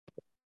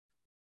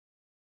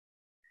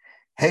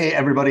Hey,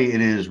 everybody,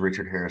 it is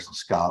Richard Harris and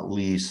Scott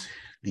Leese,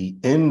 the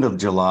end of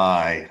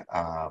July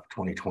of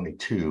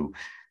 2022,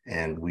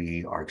 and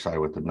we are excited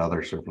with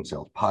another Surf and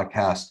Sales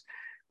podcast.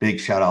 Big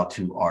shout out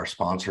to our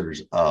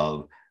sponsors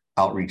of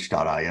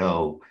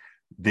Outreach.io,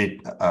 who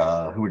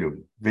are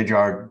doing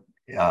Vidyard,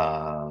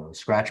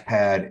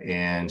 Scratchpad,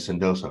 and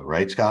Sendoso,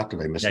 right, Scott?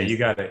 Did I miss Yeah, you anything?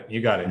 got it.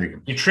 You got it.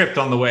 You tripped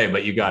on the way,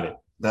 but you got it.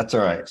 That's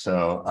all right.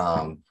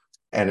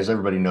 And as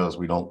everybody knows,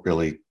 we don't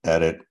really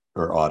edit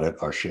or audit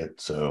our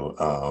shit.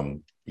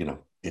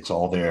 It's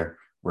all there.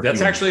 We're That's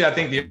human. Actually, I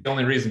think, the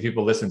only reason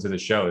people listen to the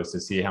show is to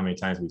see how many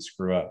times we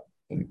screw up.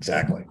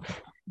 Exactly.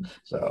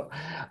 So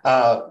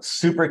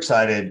super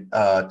excited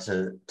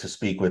to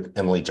speak with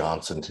Emily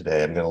Johnson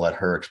today. I'm going to let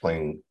her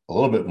explain a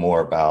little bit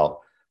more about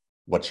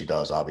what she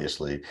does,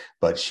 obviously,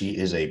 but she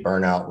is a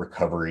burnout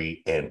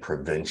recovery and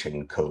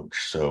prevention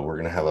coach. So we're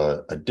going to have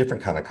a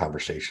different kind of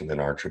conversation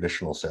than our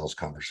traditional sales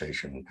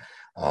conversation.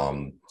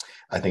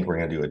 I think we're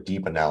going to do a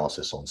deep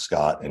analysis on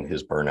Scott and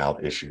his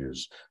burnout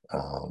issues,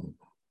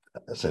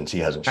 since he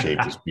hasn't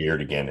shaved his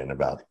beard again in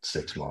about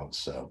 6 months.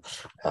 So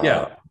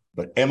yeah.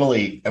 But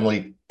Emily,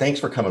 thanks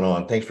for coming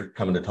on. Thanks for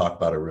coming to talk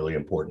about a really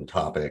important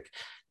topic.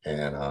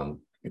 And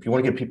if you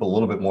want to give people a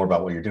little bit more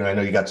about what you're doing, I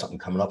know you got something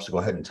coming up, so go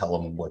ahead and tell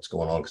them what's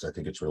going on, because I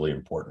think it's really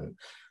important.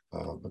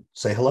 But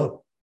say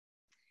hello.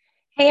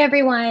 Hey,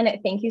 everyone.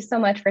 Thank you so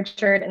much,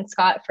 Richard and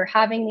Scott, for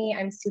having me.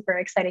 I'm super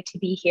excited to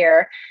be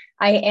here.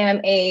 I am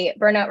a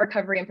burnout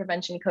recovery and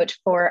prevention coach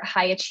for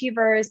high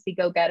achievers, the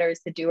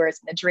go-getters, the doers,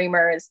 and the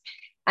dreamers.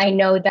 I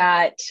know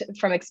that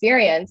from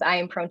experience, I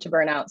am prone to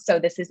burnout. So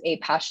this is a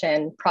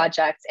passion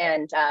project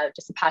and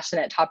just a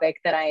passionate topic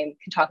that I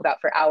can talk about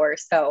for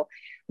hours. So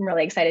I'm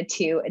really excited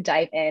to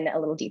dive in a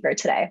little deeper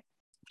today.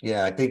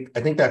 Yeah, I think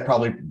that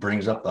probably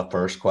brings up the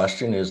first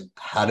question is,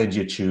 how did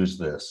you choose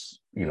this?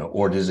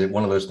 Or is it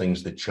one of those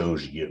things that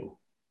chose you?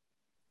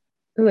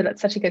 Ooh,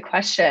 that's such a good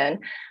question.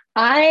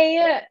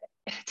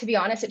 To be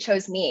honest, it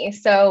chose me.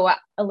 So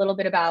a little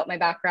bit about my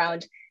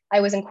background. I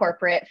was in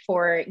corporate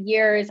for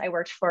years. I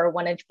worked for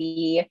one of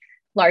the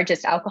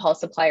largest alcohol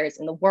suppliers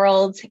in the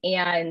world.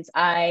 And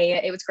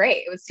it was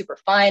great. It was super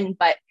fun,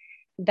 but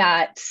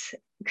that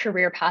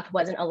career path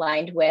wasn't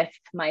aligned with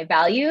my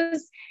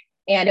values.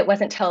 And it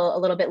wasn't till a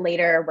little bit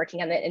later, working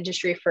in the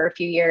industry for a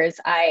few years,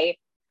 I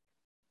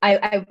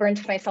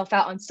burned myself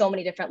out on so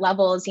many different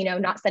levels,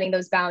 not setting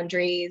those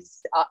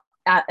boundaries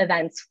at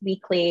events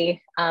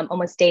weekly,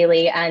 almost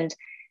daily. And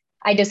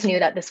I just knew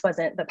that this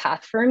wasn't the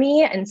path for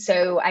me. And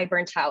so I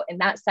burnt out in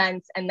that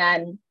sense. And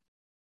then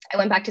I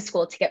went back to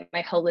school to get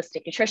my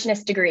holistic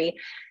nutritionist degree.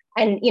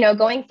 And,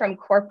 going from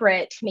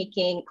corporate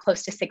making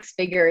close to 6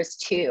 figures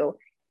to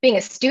being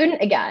a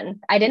student again,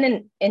 I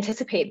didn't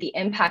anticipate the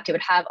impact it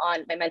would have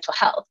on my mental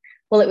health.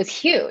 Well, it was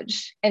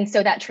huge. And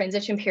so that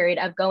transition period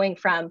of going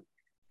from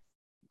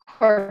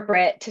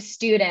corporate to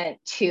student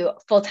to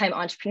full-time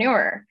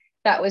entrepreneur,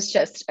 that was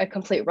just a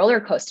complete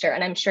roller coaster.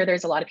 And I'm sure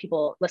there's a lot of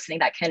people listening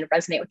that can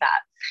resonate with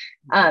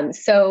that.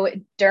 So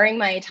during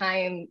my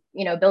time,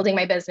 building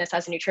my business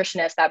as a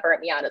nutritionist, that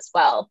burnt me out as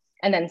well.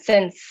 And then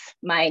since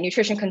my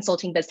nutrition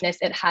consulting business,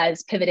 it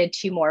has pivoted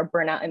to more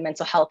burnout and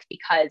mental health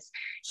because,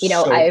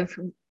 I've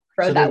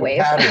rode that wave.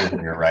 Pattern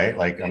here, right?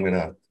 Like I'm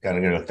gonna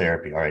go to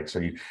therapy. All right. So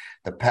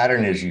the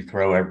pattern is you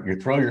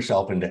throw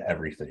yourself into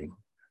everything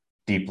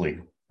deeply,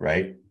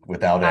 right?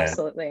 Without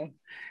absolutely.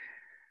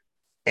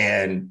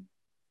 And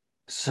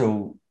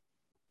so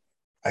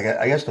I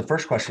guess the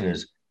first question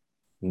is,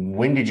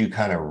 when did you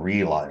kind of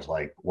realize,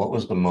 like, what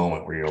was the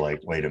moment where you're like,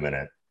 wait a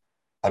minute,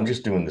 I'm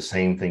just doing the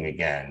same thing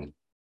again?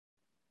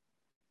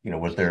 What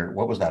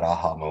was that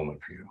aha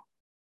moment for you?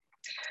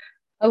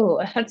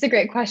 Oh, that's a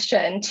great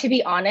question. To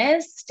be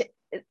honest,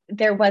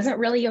 there wasn't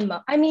really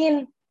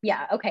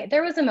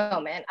there was a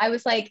moment. I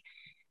was like,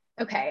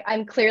 okay,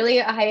 I'm clearly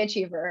a high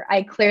achiever.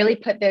 I clearly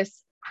put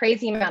this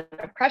crazy amount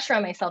of pressure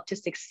on myself to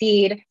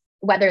succeed,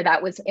 whether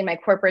that was in my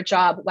corporate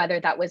job, whether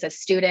that was a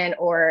student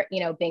or,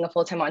 being a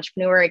full-time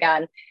entrepreneur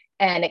again.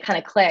 And it kind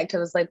of clicked. It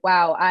was like,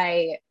 wow,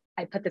 I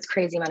put this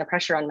crazy amount of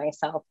pressure on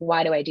myself.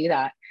 Why do I do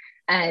that?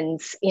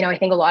 And, I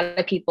think a lot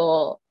of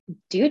people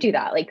do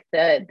that. Like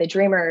the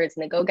dreamers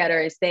and the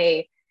go-getters,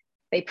 they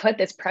put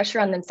this pressure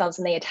on themselves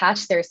and they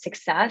attach their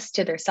success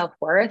to their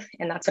self-worth.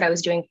 And that's what I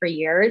was doing for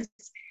years.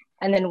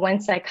 And then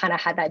once I kind of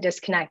had that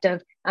disconnect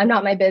of, I'm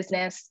not my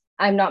business,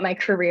 I'm not my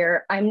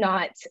career, I'm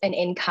not an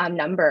income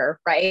number,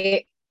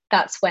 right?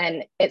 That's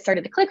when it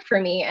started to click for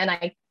me. And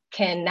I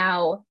can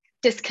now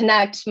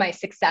disconnect my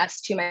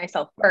success to my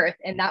self-worth.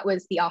 And that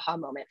was the aha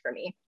moment for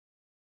me.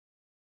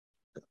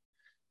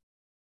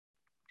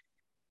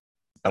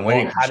 I'm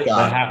waiting for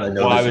Scott.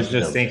 I was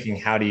just thinking,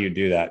 how do you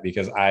do that?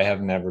 Because I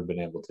have never been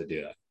able to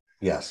do that.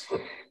 Yes.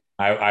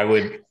 I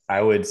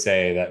would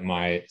say that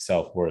my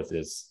self-worth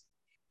is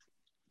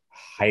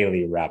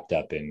highly wrapped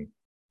up in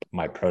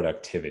my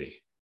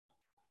productivity.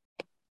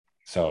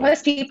 So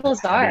most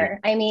people's are.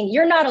 I mean,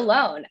 you're not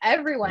alone.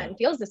 Everyone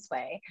feels this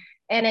way.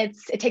 And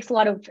it takes a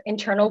lot of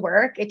internal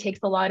work. It takes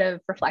a lot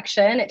of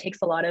reflection. It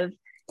takes a lot of,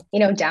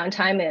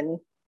 downtime and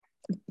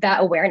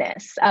that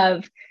awareness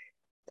of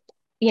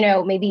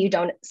maybe you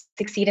don't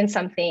succeed in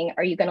something,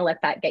 are you going to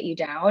let that get you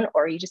down,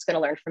 or are you just going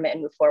to learn from it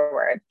and move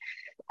forward?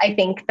 I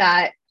think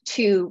that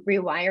to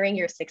rewiring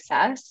your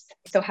success,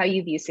 so how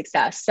you view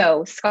success.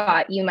 So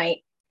Scott, you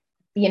might,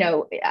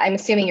 I'm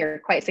assuming you're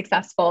quite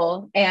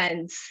successful,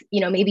 and,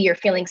 maybe you're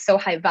feeling so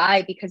high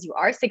vibe because you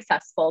are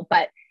successful,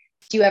 but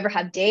do you ever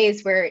have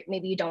days where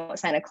maybe you don't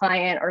sign a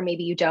client, or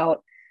maybe you don't,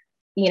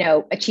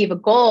 achieve a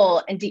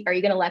goal? And are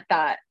you going to let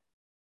that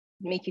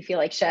make you feel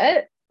like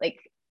shit? Like,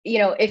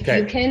 if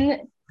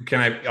you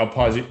I'll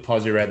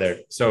pause you right there.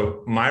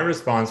 So my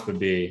response would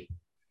be,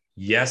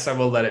 yes, I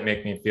will let it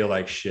make me feel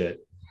like shit,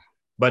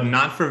 but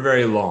not for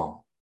very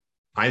long.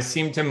 I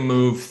seem to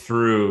move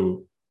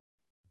through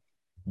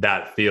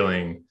that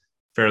feeling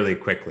fairly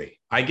quickly.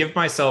 I give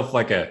myself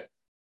like a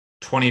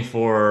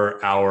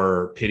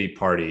 24-hour pity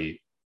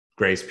party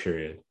grace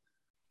period.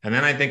 And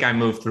then I think I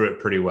move through it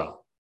pretty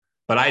well.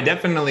 But I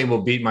definitely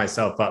will beat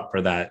myself up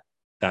for that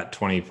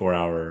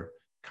 24-hour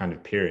kind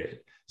of period.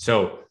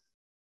 So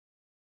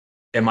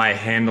am I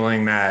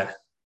handling that?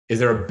 Is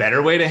there a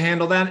better way to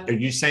handle that? Are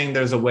you saying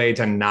there's a way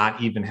to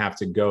not even have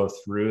to go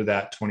through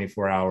that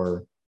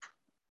 24-hour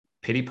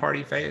pity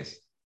party phase?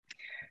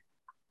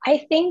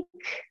 I think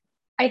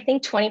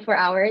 24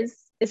 hours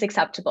is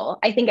acceptable.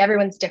 I think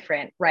everyone's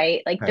different,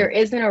 right? Like there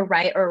isn't a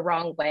right or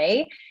wrong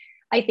way.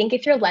 I think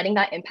if you're letting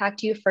that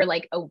impact you for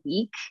like a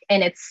week,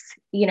 and it's,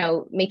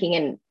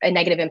 making a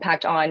negative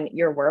impact on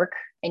your work,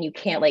 and you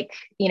can't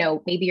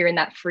maybe you're in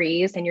that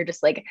freeze and you're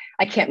just like,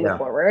 I can't move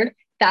forward.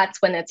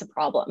 That's when it's a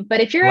problem. But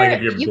if you're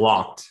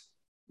blocked.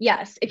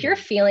 Yes. If you're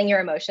feeling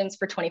your emotions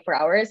for 24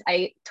 hours,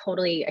 I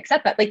totally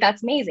accept that. Like,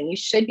 that's amazing. You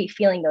should be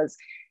feeling those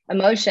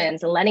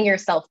emotions and letting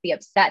yourself be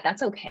upset.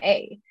 That's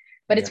okay.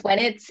 But it's when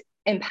it's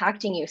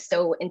impacting you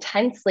so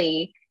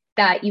intensely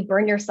that you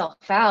burn yourself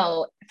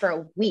out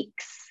for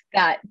weeks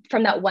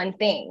from that one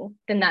thing,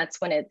 then that's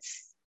when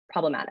it's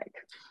problematic.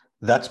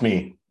 That's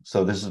me.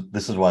 So this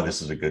is why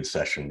this is a good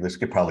session. This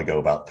could probably go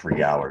about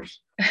 3 hours.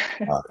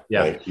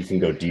 Right? You can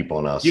go deep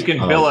on us. You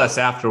can bill us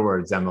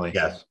afterwards, Emily.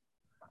 Yes.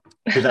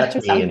 Because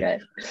that's me.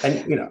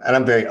 And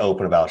I'm very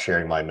open about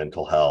sharing my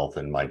mental health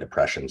and my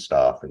depression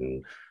stuff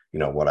and,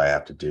 what I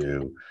have to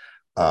do.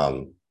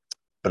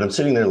 But I'm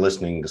sitting there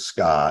listening to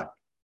Scott,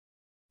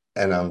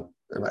 and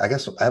I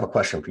guess I have a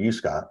question for you,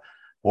 Scott.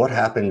 What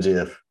happens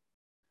if,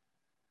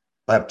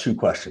 I have two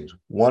questions.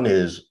 One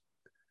is,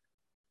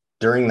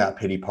 during that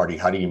pity party,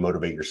 how do you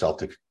motivate yourself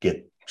to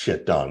get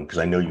shit done? Because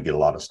I know you get a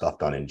lot of stuff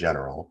done in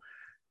general.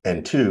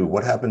 And two,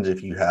 what happens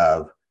if you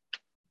have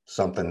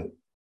something,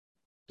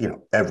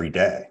 every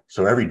day?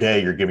 So every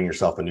day you're giving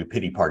yourself a new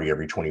pity party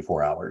every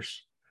 24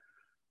 hours,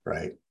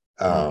 right?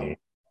 Well,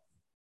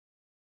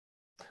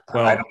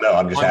 I don't know.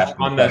 I'm just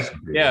asking on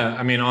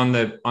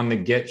the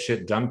get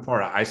shit done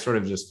part, I sort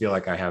of just feel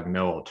like I have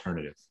no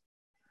alternative.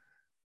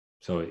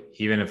 So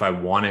even if I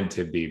wanted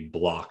to be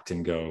blocked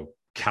and go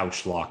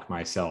couch lock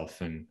myself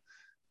and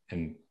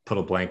put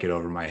a blanket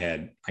over my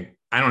head,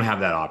 I don't have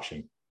that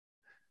option.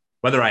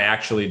 Whether I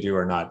actually do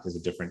or not is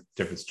a different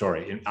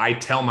story. And I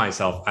tell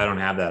myself I don't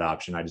have that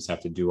option. I just have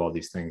to do all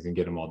these things and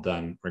get them all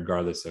done,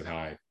 regardless of how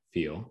I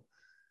feel.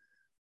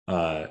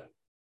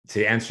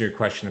 To answer your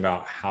question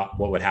about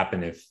what would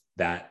happen if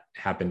that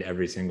happened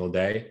every single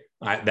day,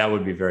 that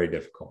would be very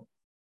difficult.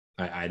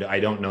 I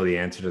don't know the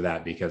answer to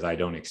that because I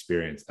don't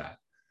experience that.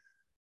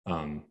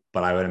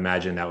 But I would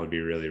imagine that would be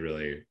really,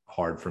 really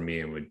hard for me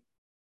and would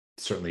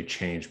certainly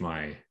change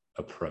my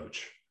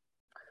approach.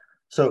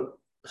 So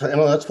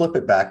Emily, let's flip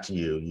it back to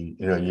you.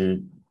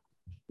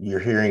 You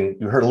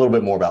heard a little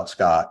bit more about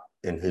Scott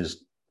and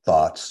his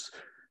thoughts.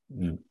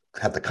 You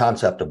have the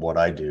concept of what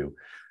I do.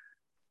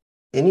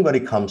 Anybody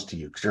comes to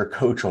you because you're a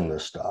coach on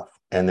this stuff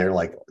and they're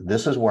like,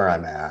 this is where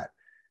I'm at.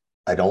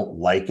 I don't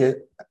like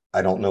it.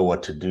 I don't know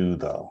what to do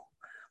though.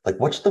 Like,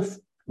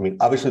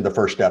 obviously the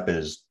first step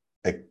is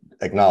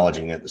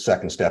acknowledging it. The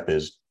second step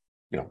is,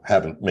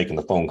 making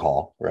the phone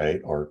call,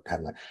 right? Or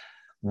having that.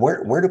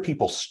 Where do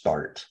people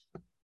start?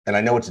 And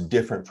I know it's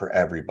different for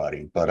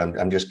everybody, but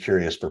I'm just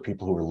curious for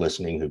people who are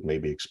listening who've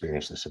maybe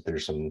experienced this, if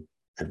there's some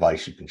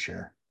advice you can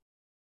share.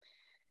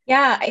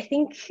 Yeah, I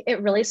think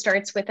it really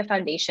starts with the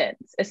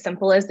foundations. As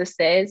simple as this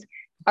is,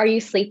 are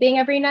you sleeping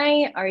every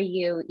night? Are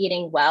you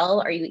eating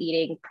well? Are you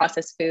eating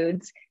processed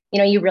foods?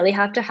 You really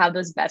have to have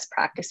those best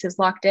practices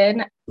locked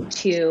in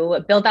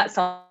to build that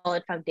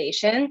solid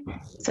foundation.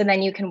 So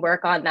then you can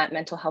work on that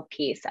mental health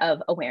piece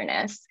of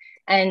awareness.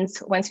 And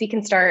once we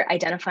can start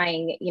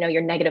identifying,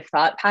 your negative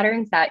thought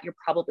patterns that you're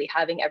probably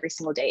having every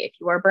single day, if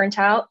you are burnt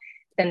out,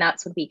 then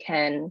that's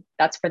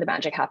where the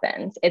magic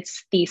happens.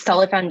 It's the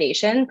solid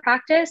foundation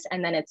practice.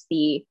 And then it's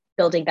the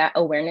building that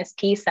awareness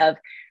piece of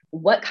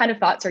what kind of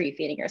thoughts are you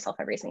feeding yourself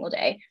every single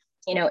day?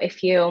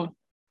 If you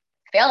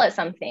fail at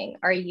something,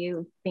 are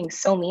you being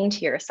so mean to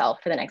yourself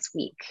for the next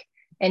week?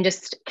 And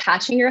just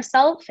catching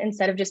yourself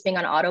instead of just being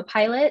on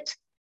autopilot,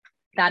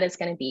 that is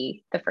going to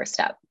be the first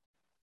step.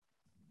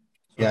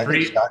 Yeah, I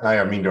think Scott and I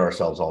are mean to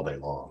ourselves all day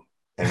long.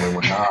 And when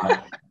we're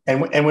not,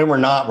 and when we're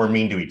not, we're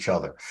mean to each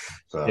other.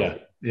 So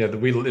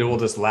it will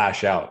just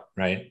lash out,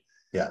 right?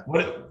 Yeah.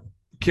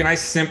 Can I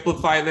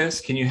simplify this?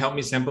 Can you help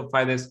me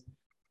simplify this?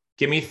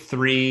 Give me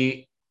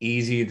 3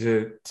 easy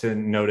to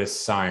notice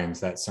signs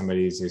that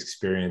somebody's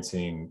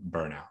experiencing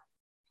burnout.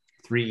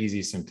 3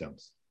 easy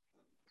symptoms.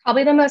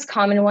 Probably the most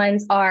common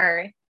ones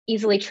are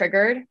easily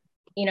triggered.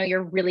 You know,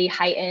 you're really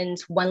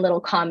heightened. One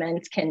little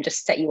comment can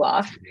just set you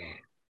off.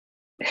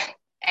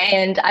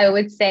 And I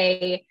would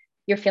say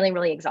you're feeling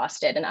really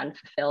exhausted and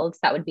unfulfilled.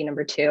 That would be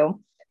number 2.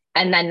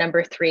 And then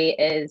number 3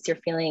 is you're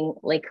feeling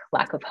like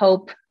lack of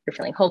hope. You're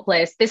feeling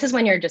hopeless. This is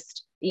when you're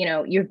just, you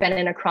know, you've been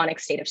in a chronic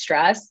state of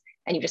stress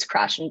and you just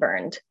crashed and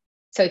burned.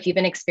 So if you've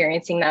been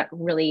experiencing that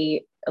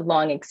really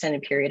long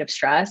extended period of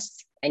stress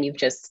and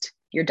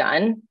you're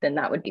done, then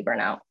that would be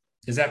burnout.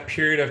 Is that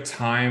period of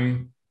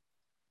time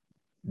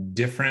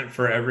different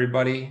for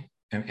everybody?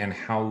 And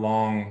how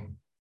long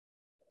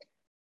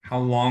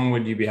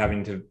would you be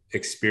having to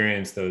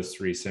experience those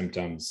 3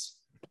 symptoms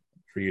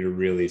for you to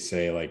really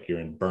say like you're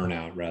in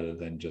burnout rather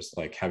than just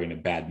like having a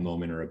bad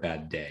moment or a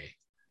bad day?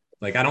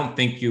 Like, I don't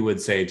think you would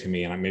say to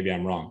me, and maybe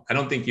I'm wrong, I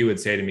don't think you would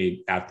say to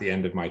me at the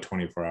end of my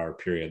 24-hour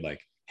period,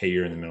 like, hey,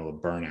 you're in the middle of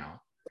burnout.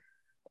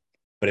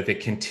 But if it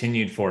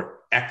continued for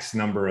X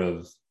number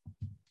of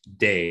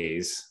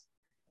days,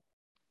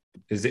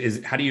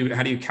 how do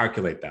you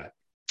calculate that?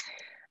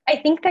 I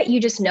think that you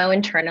just know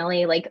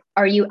internally, like,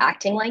 are you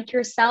acting like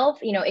yourself?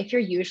 You know, if you're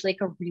usually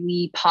like a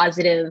really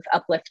positive,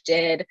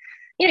 uplifted,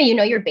 you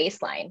know your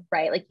baseline,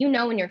 right? Like, you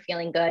know when you're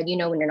feeling good, you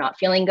know when you're not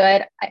feeling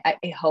good. I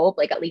hope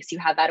like at least you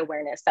have that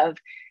awareness of,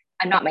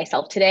 I'm not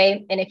myself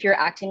today. And if you're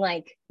acting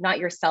like not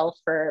yourself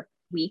for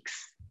weeks,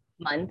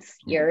 months,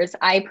 years,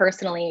 I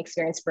personally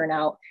experienced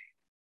burnout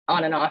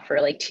on and off for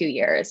like 2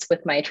 years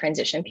with my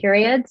transition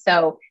period.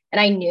 So,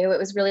 and I knew it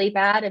was really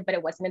bad, but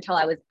it wasn't until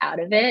I was out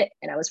of it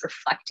and I was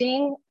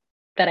reflecting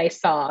that I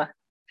saw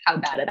how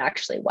bad it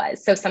actually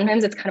was. So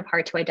sometimes it's kind of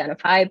hard to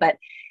identify, but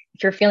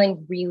if you're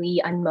feeling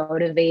really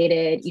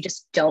unmotivated, you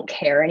just don't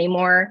care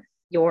anymore,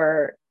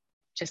 you're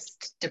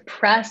just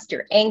depressed,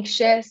 you're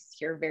anxious,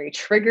 you're very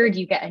triggered,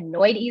 you get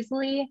annoyed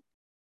easily,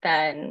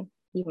 then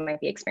you might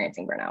be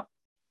experiencing burnout.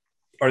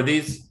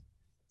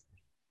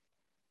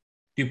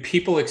 Do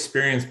people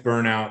experience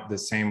burnout the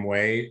same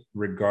way,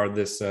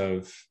 regardless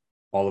of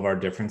all of our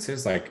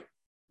differences? Like,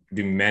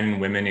 do men and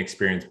women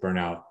experience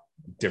burnout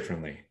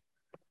differently?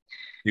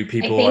 Do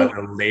people at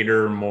a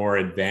later, more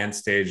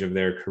advanced stage of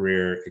their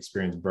career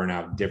experience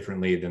burnout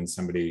differently than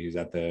somebody who's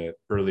at the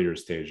earlier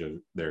stage of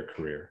their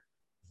career?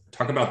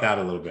 Talk about that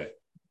a little bit.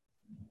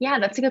 Yeah,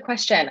 that's a good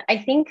question. I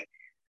think,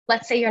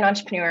 let's say you're an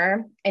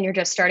entrepreneur and you're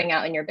just starting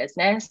out in your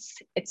business.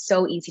 It's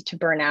so easy to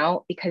burn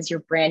out because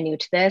you're brand new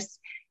to this.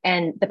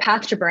 And the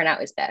path to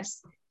burnout is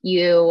this.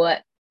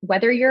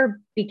 Whether you're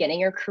beginning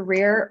your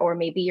career or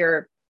maybe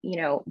you're,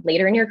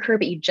 later in your career,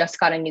 but you just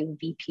got a new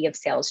VP of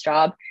sales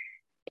job,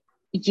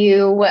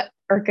 you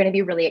are going to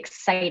be really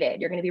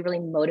excited. You're going to be really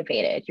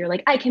motivated. You're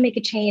like, I can make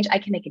a change. I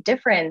can make a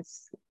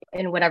difference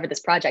in whatever this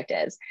project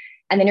is.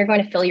 And then you're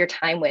going to fill your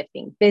time with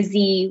being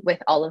busy,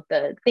 with all of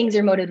the things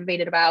you're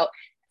motivated about.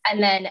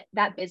 And then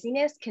that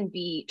busyness can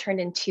be turned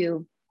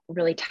into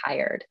really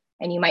tired.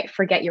 And you might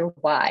forget your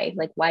why.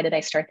 Like, why did I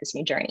start this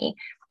new journey?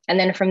 And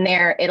then from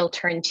there, it'll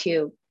turn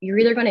to, you're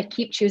either going to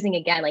keep choosing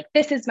again, like,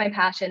 this is my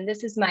passion,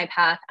 this is my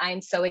path,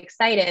 I'm so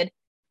excited,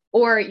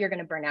 or you're going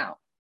to burn out.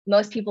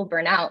 Most people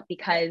burn out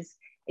because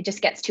it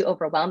just gets too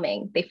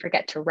overwhelming. They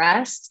forget to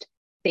rest.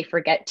 They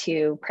forget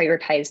to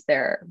prioritize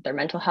their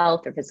mental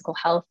health, their physical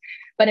health.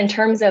 But in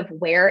terms of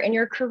where in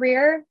your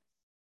career,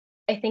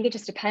 I think it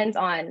just depends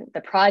on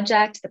the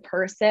project, the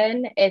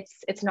person.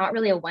 It's not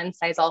really a one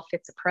size all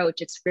fits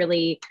approach. It's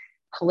really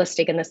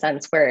holistic in the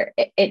sense where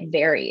it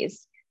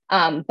varies.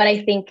 But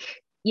I think,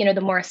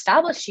 the more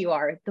established you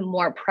are, the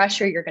more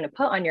pressure you're going to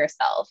put on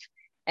yourself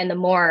and the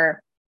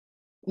more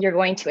you're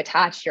going to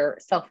attach your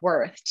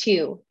self-worth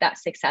to that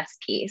success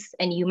piece.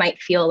 And you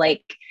might feel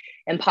like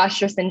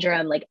imposter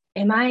syndrome, like,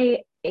 am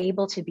I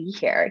able to be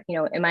here?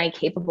 Am I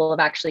capable of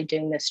actually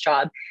doing this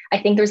job? I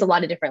think there's a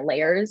lot of different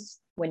layers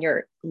when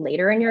you're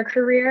later in your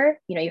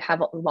career. You have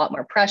a lot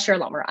more pressure, a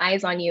lot more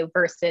eyes on you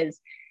versus,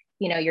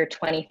 you're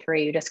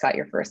 23, you just got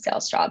your first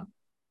sales job.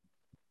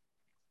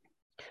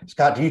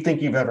 Scott, do you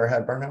think you've ever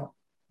had burnout?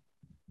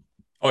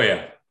 Oh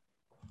yeah.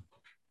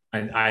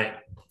 I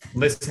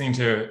listening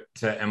to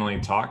Emily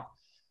talk,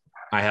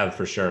 I have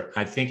for sure.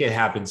 I think it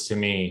happens to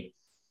me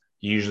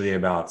usually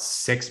about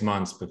 6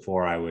 months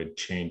before I would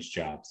change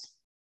jobs.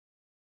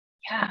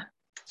 Yeah.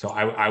 So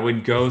I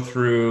would go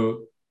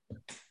through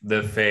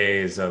the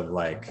phase of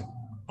like,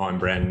 oh, I'm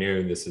brand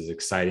new, this is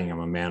exciting, I'm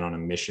a man on a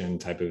mission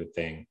type of a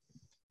thing.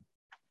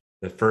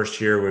 The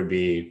first year would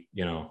be,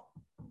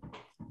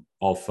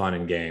 all fun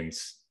and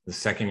games. The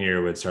second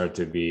year would start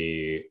to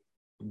be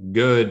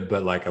good,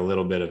 but like a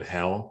little bit of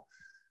hell.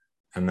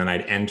 And then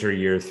I'd enter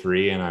year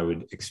 3 and I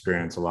would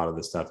experience a lot of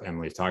the stuff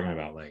Emily's talking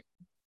about. Like,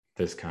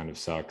 this kind of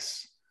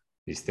sucks.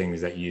 These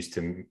things that used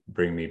to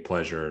bring me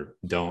pleasure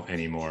don't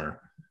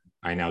anymore.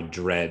 I now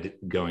dread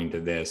going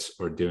to this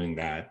or doing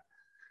that.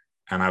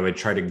 And I would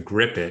try to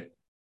grip it,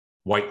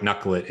 white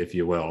knuckle it, if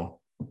you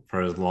will,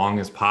 for as long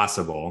as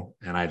possible,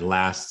 and I'd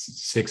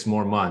last 6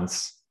 more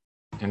months,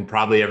 and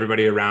probably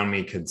everybody around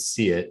me could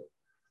see it.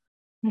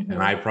 Mm-hmm.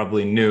 And I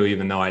probably knew,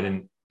 even though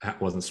I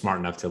wasn't smart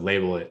enough to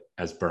label it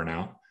as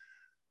burnout.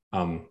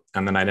 And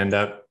then I'd end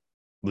up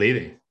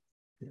leaving.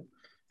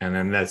 And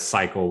then that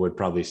cycle would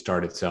probably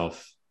start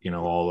itself,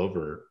 all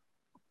over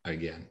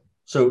again.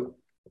 So,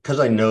 because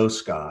I know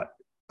Scott,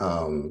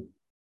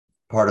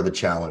 part of the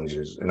challenge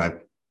is, and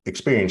I've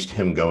experienced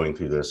him going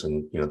through this,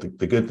 and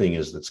the good thing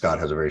is that Scott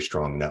has a very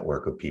strong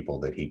network of people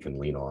that he can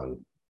lean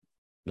on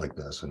like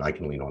this, and I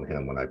can lean on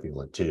him when I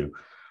feel it too.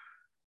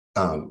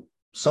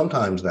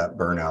 Sometimes that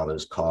burnout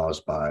is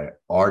caused by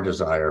our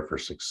desire for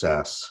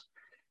success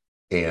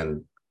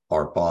and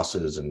our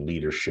bosses and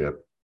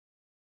leadership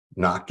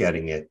not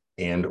getting it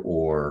and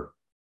or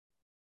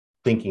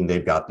thinking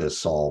they've got this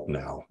solved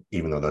now,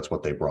 even though that's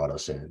what they brought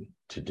us in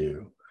to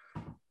do.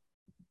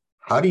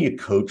 How do you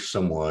coach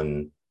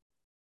someone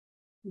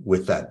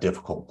with that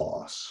difficult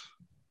boss,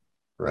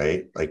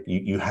 right? Like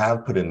you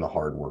have put in the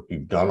hard work,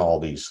 you've done all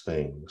these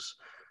things,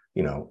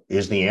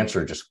 is the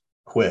answer just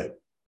quit?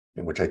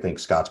 Which I think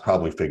Scott's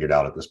probably figured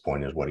out at this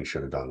point is what he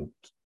should have done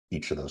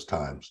each of those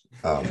times.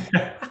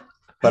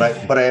 But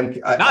I am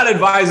not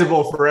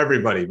advisable for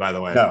everybody, by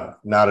the way. No,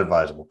 not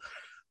advisable.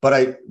 But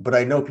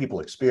I know people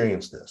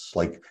experience this.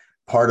 Like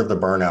part of the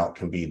burnout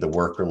can be the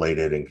work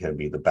related and can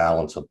be the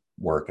balance of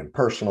work and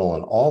personal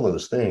and all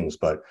those things.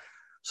 But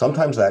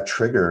sometimes that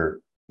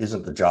trigger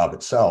isn't the job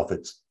itself,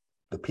 it's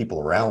the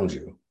people around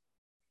you,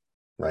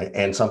 right?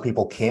 And some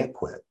people can't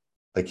quit.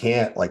 They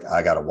can't, like,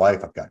 I got a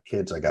wife, I've got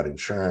kids, I got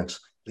insurance,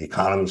 the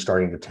economy's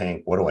starting to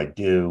tank. What do I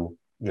do?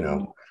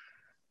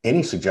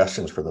 Any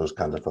suggestions for those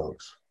kinds of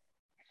folks?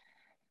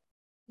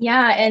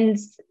 Yeah. And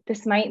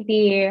this might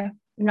be, I'm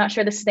not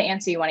sure this is the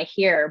answer you want to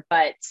hear,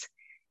 but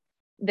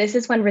this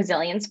is when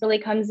resilience really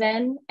comes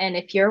in. And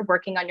if you're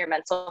working on your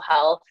mental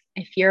health,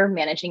 if you're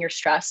managing your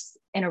stress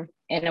in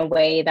a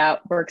way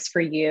that works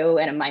for you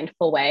in a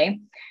mindful way,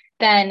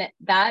 then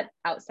that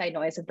outside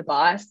noise of the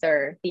boss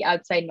or the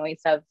outside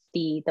noise of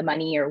the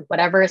money or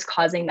whatever is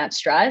causing that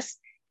stress,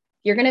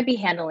 you're going to be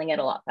handling it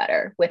a lot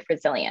better with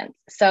resilience.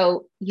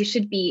 So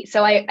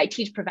I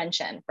teach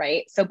prevention,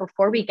 right? So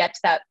before we get to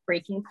that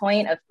breaking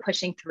point of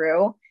pushing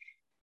through,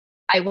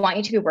 I want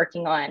you to be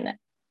working on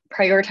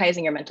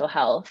prioritizing your mental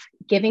health,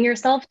 giving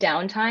yourself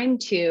downtime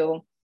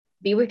to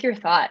be with your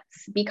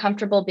thoughts, be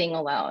comfortable being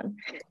alone.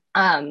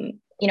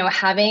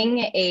 Having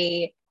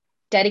a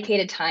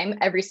dedicated time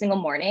every single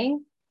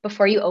morning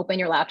before you open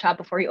your laptop,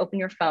 before you open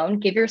your phone,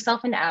 give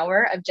yourself an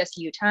hour of just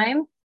you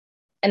time.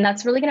 And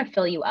that's really going to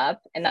fill you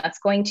up, and that's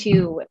going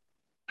to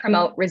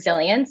promote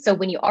resilience. So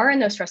when you are in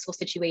those stressful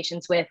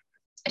situations with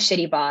a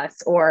shitty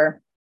boss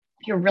or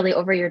you're really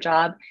over your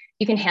job,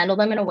 you can handle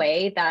them in a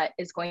way that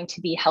is going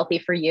to be healthy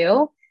for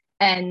you,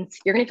 and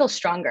you're going to feel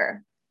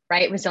stronger,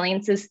 right?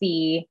 Resilience is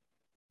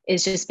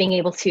just being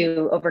able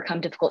to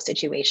overcome difficult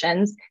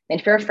situations. And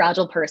if you're a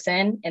fragile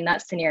person in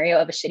that scenario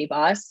of a shitty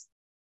boss,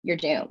 you're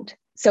doomed.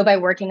 So by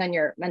working on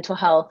your mental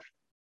health,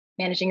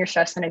 managing your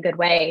stress in a good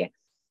way,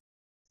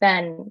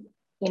 then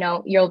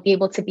you'll be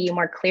able to be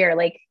more clear,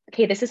 like,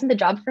 okay, this isn't the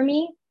job for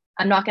me.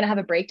 I'm not going to have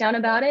a breakdown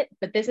about it,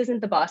 but this isn't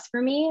the boss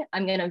for me.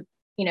 I'm going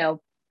to,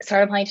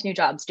 start applying to new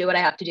jobs, do what I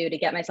have to do to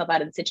get myself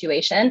out of the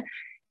situation.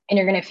 And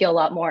you're going to feel a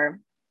lot more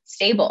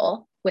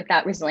stable with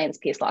that resilience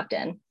piece locked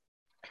in.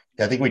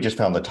 Yeah, I think we just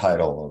found the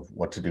title of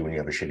what to do when you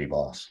have a shitty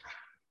boss.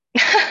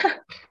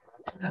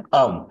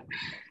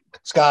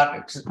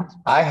 Scott,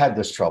 I had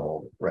this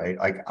trouble, right?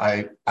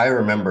 I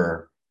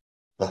remember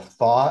the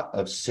thought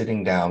of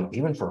sitting down,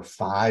 even for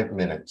 5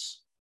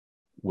 minutes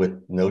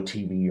with no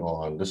TV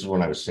on. This is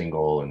when I was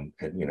single and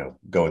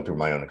going through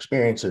my own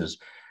experiences.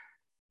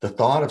 The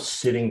thought of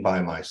sitting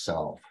by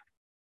myself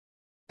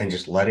and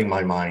just letting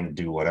my mind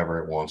do whatever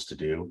it wants to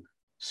do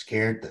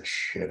scared the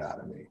shit out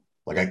of me.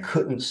 Like I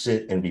couldn't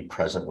sit and be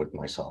present with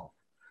myself.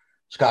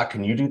 Scott,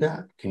 can you do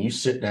that? Can you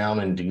sit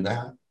down and do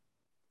that?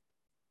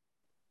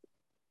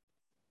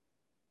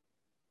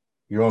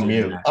 You're on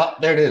mute. Oh,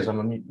 there it is. I'm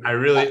on mute.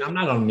 I'm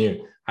not on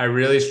mute. I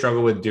really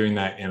struggle with doing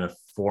that in a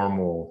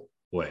formal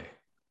way.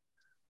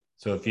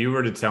 So if you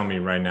were to tell me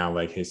right now,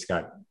 like, hey,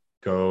 Scott,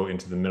 go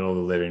into the middle of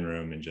the living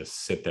room and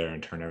just sit there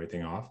and turn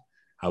everything off,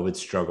 I would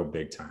struggle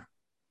big time.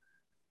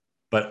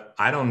 But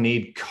I don't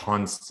need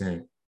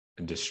constant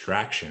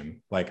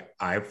distraction. Like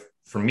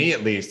for me,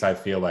 at least, I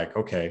feel like,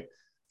 okay,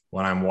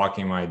 when I'm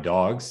walking my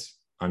dogs,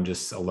 I'm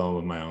just alone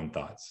with my own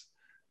thoughts.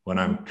 When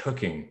I'm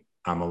cooking,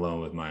 I'm alone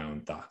with my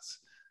own thoughts.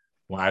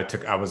 When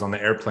I was on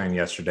the airplane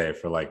yesterday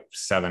for like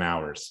 7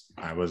 hours.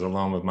 I was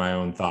alone with my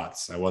own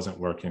thoughts. I wasn't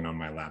working on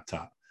my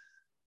laptop.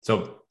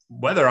 So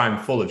whether I'm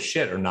full of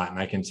shit or not, and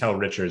I can tell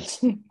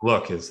Richard's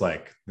look is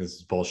like, this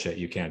is bullshit.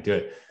 You can't do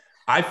it.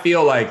 I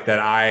feel like that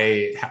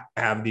I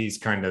have these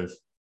kind of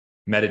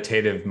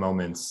meditative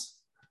moments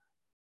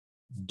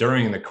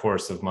during the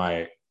course of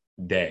my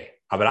day.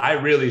 But I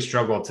really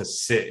struggle to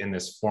sit in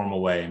this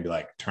formal way and be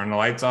like, turn the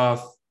lights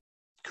off,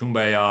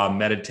 kumbaya,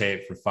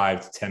 meditate for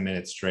 5 to 10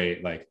 minutes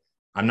straight. Like,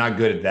 I'm not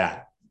good at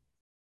that.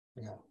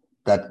 Yeah.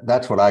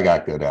 That's what I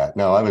got good at.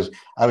 No, I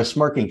was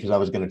smirking because I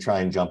was going to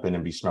try and jump in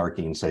and be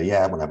snarky and say,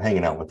 yeah, when I'm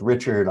hanging out with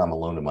Richard, I'm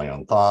alone in my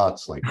own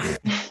thoughts. Like,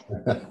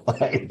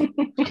 like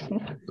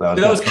so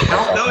Do those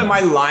count though? Am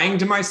I lying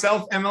to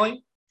myself,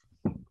 Emily?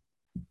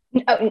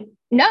 Oh,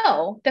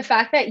 no, the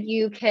fact that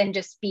you can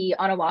just be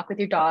on a walk with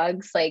your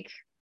dogs, like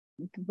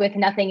with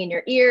nothing in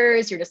your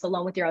ears, you're just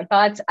alone with your own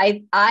thoughts.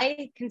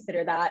 I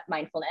consider that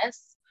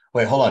mindfulness.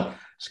 Wait, hold on,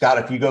 Scott.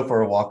 If you go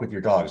for a walk with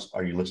your dogs,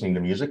 are you listening to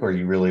music, or are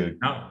you really?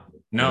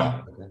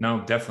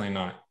 No, definitely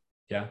not.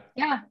 Yeah.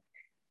 Yeah,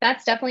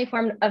 that's definitely a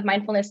form of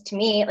mindfulness to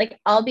me. Like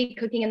I'll be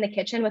cooking in the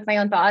kitchen with my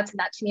own thoughts, and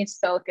that to me is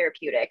so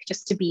therapeutic.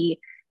 Just to be,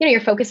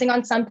 you're focusing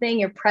on something,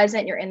 you're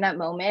present, you're in that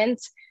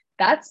moment.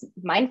 That's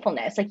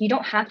mindfulness. Like you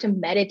don't have to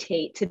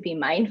meditate to be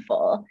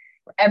mindful.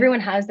 Everyone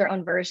has their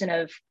own version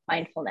of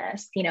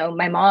mindfulness.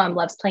 My mom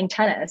loves playing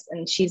tennis,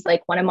 and she's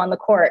like, when I'm on the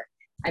court,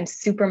 I'm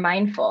super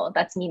mindful.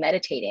 That's me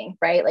meditating,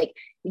 right? Like,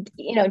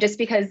 just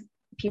because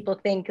people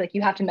think like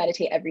you have to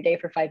meditate every day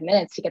for 5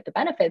 minutes to get the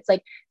benefits,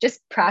 like just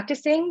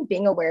practicing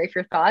being aware of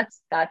your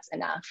thoughts, that's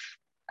enough.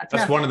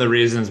 That's one of the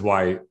reasons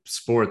why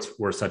sports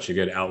were such a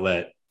good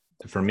outlet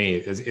for me.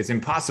 It's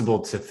impossible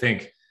to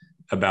think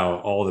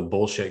about all the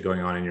bullshit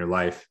going on in your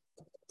life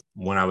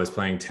when I was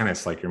playing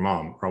tennis like your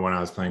mom, or when I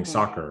was playing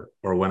soccer,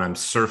 or when I'm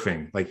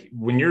surfing. Like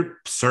when you're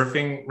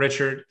surfing,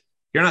 Richard,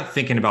 you're not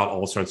thinking about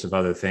all sorts of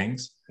other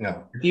things.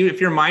 No.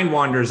 If your mind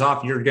wanders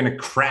off, you're going to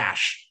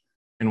crash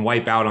and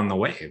wipe out on the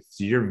wave.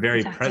 So you're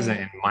very present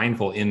and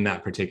mindful in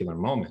that particular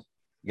moment.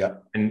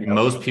 Yep. And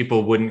most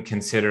people wouldn't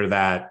consider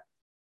that,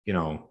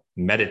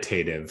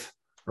 meditative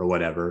or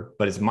whatever,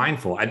 but it's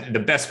mindful. The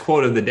best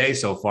quote of the day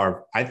so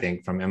far, I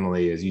think, from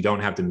Emily is, you don't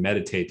have to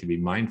meditate to be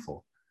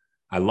mindful.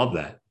 I love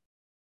that.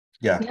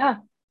 Yeah.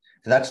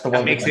 That's the one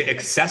that makes it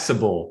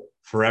accessible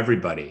for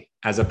everybody,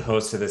 as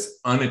opposed to this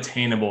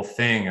unattainable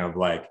thing of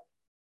like,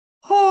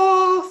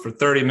 for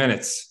 30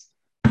 minutes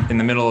in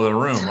the middle of the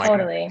room.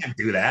 Totally. Like, I can't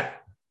do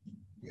that.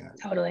 Yeah.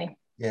 Totally.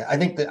 Yeah. I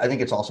think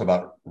it's also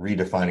about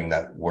redefining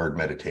that word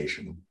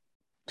meditation,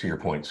 to your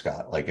point,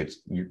 Scott. Like it's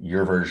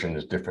your version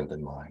is different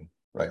than mine,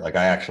 right? Like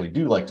I actually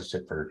do like to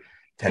sit for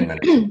 10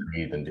 minutes and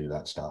breathe and do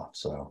that stuff.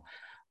 So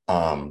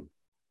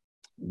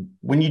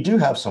when you do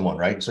have someone,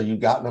 right? So you've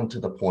gotten them to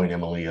the point,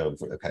 Emily,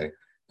 of, okay,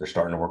 they're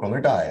starting to work on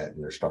their diet,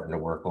 and they're starting to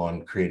work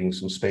on creating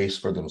some space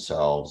for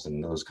themselves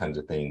and those kinds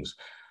of things.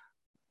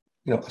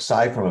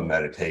 Aside from a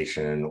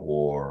meditation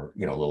or, a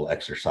little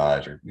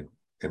exercise, or,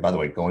 and by the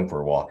way, going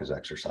for a walk is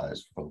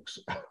exercise, folks.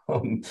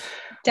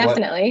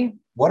 Definitely.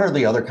 What are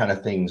the other kind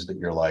of things that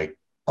you're like,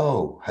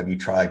 oh, have you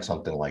tried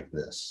something like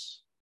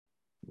this?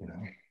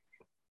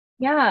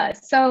 Yeah.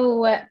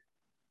 So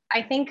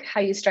I think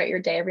how you start your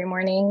day every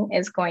morning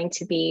is going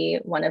to be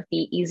one of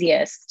the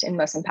easiest and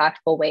most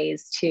impactful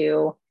ways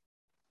to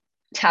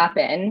tap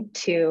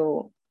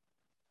into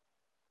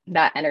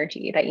that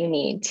energy that you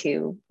need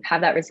to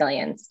have that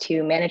resilience,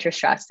 to manage your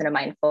stress in a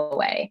mindful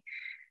way.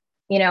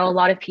 A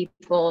lot of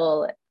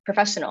people,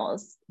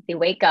 professionals, they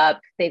wake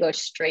up, they go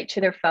straight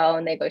to their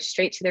phone, they go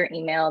straight to their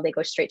email, they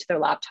go straight to their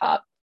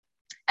laptop,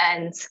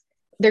 and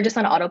they're just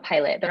on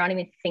autopilot. They're not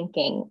even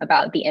thinking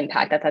about the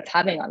impact that that's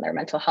having on their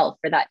mental health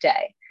for that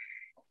day.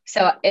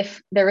 So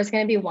if there was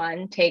going to be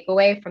one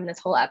takeaway from this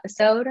whole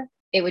episode,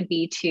 it would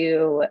be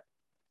to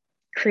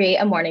create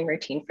a morning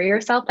routine for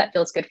yourself that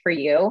feels good for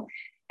you.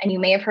 And you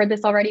may have heard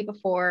this already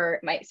before,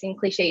 it might seem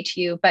cliche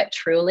to you, but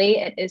truly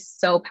it is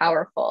so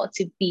powerful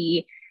to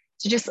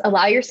just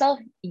allow yourself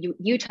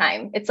you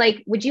time. It's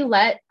like, would you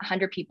let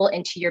 100 people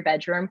into your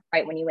bedroom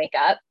right when you wake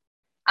up?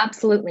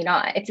 Absolutely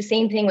not. It's the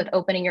same thing with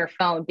opening your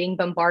phone, being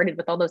bombarded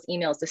with all those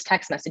emails, those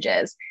text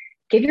messages.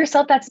 Give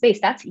yourself that space.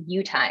 That's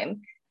you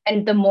time.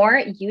 And the more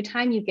you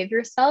time you give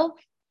yourself,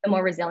 the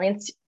more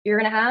resilience you're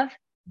going to have,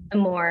 the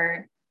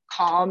more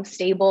calm,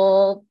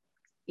 stable,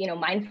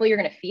 mindful you're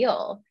going to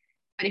feel.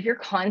 But if you're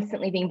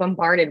constantly being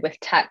bombarded with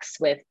texts,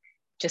 with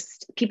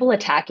just people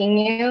attacking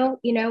you,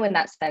 in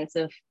that sense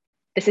of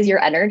this is your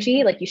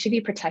energy, like you should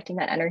be protecting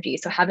that energy.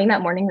 So having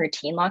that morning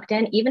routine locked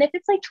in, even if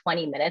it's like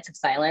 20 minutes of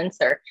silence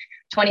or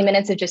 20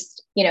 minutes of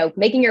just,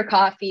 making your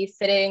coffee,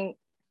 sitting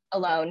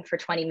alone for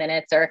 20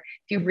 minutes, or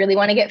if you really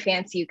want to get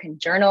fancy, you can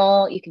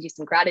journal, you can do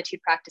some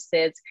gratitude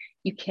practices,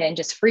 you can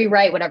just free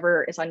write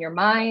whatever is on your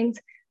mind.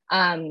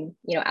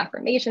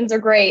 Affirmations are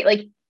great.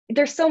 Like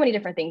there's so many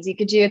different things you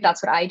could do.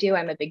 That's what I do.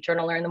 I'm a big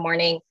journaler in the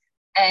morning,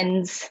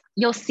 and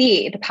you'll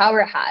see the power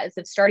it has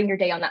of starting your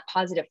day on that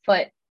positive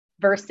foot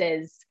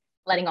versus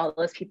letting all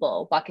those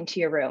people walk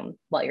into your room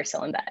while you're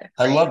still in bed.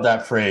 Right? I love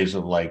that phrase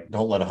of like,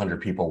 don't let 100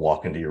 people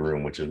walk into your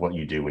room, which is what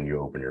you do when you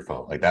open your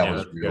phone. Like that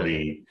was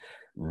really,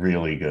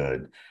 really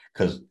good.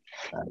 Because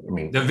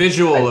the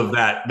visual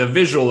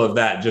of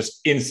that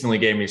just instantly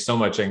gave me so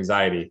much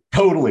anxiety.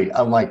 Totally.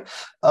 I'm like,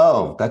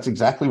 oh, that's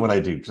exactly what I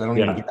do. Because I don't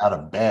even get out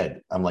of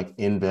bed. I'm like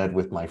in bed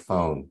with my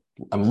phone.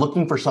 I'm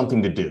looking for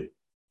something to do.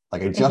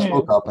 Like I just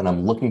woke up and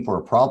I'm looking for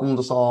a problem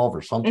to solve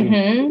or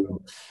something,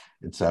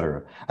 et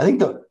cetera. I think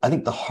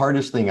the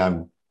hardest thing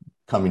I'm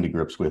coming to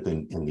grips with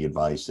in the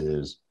advice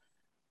is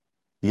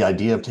the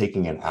idea of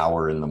taking an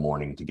hour in the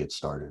morning to get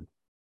started,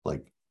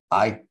 like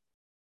I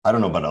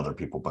don't know about other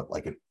people, but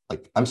like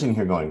I'm sitting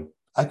here going,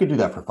 I could do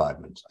that for 5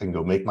 minutes. I can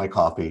go make my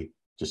coffee,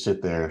 just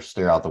sit there,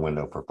 stare out the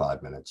window for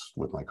 5 minutes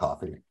with my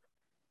coffee.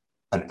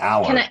 An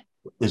hour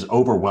is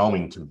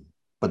overwhelming to me,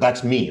 but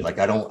that's me. Like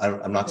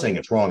I'm not saying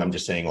it's wrong. I'm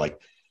just saying like,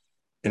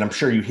 and I'm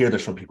sure you hear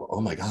this from people.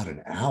 Oh my God,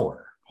 an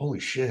hour. Holy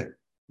shit.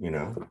 You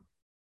know?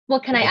 Well,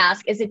 can I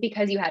ask, is it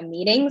because you have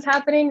meetings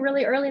happening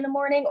really early in the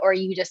morning, or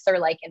you just are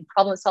like in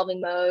problem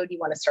solving mode? You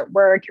want to start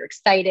work, you're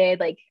excited.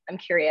 Like, I'm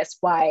curious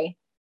why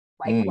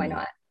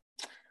not?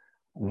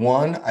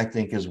 One, I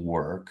think, is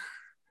work.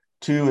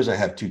 Two is I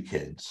have two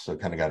kids, so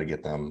kind of got to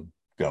get them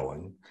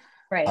going.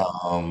 Right.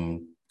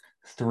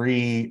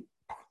 Three,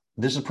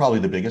 this is probably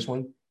the biggest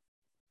one.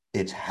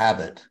 It's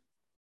habit.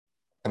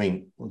 I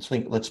mean,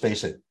 let's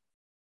face it.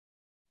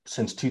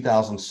 Since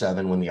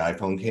 2007, when the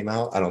iPhone came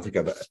out, I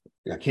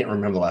can't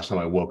remember the last time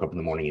I woke up in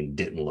the morning and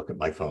didn't look at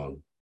my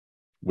phone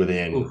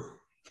within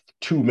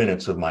 2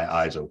 minutes of my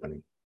eyes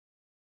opening.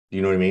 Do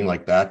you know what I mean?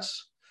 Like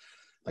that's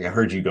like I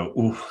heard you go,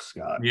 oof,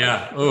 Scott.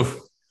 Yeah.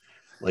 Oof.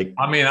 Like,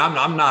 I mean,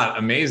 I'm not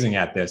amazing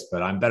at this,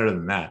 but I'm better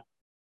than that.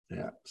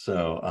 Yeah.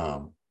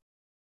 So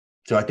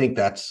I think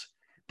that's,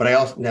 but I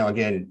also, now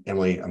again,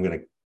 Emily, I'm going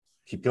to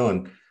keep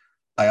going.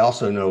 I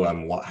also know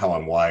how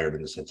I'm wired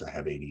in the sense I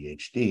have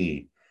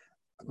ADHD.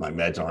 My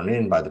meds aren't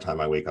in by the time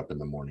I wake up in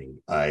the morning.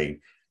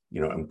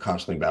 I'm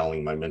constantly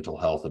battling my mental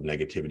health of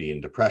negativity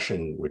and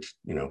depression, which,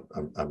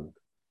 I'm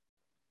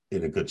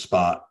in a good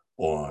spot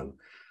on.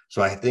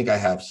 So I think I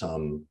have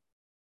some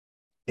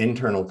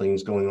internal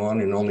things going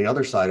on. And on the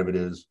other side of it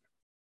is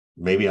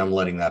maybe I'm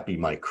letting that be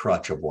my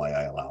crutch of why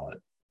I allow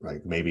it,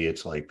 right? Maybe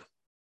it's like,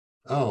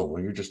 oh,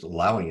 well, you're just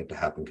allowing it to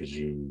happen because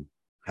you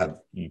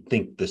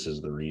think this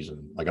is the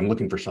reason. Like I'm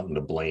looking for something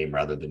to blame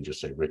rather than just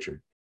say,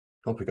 Richard,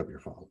 don't pick up your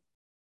phone.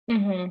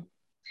 Mm-hmm.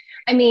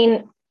 I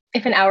mean,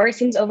 if an hour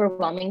seems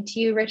overwhelming to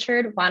you,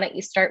 Richard, why don't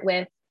you start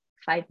with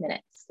 5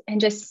 minutes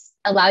and just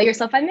allow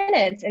yourself 5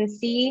 minutes and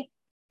see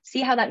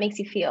how that makes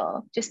you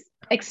feel. Just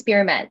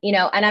experiment,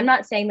 and I'm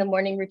not saying the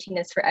morning routine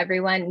is for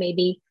everyone.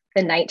 Maybe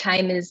the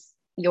nighttime is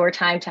your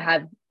time to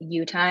have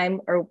you time,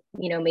 or,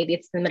 maybe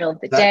it's the middle of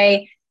the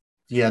day.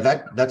 Yeah,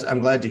 that's, I'm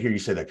glad to hear you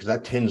say that because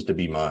that tends to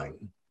be mine,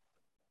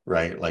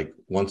 right? Like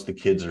once the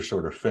kids are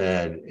sort of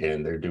fed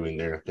and they're doing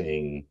their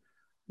thing,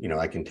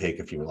 I can take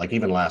a few, like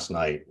even last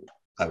night,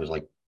 I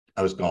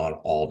was gone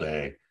all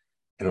day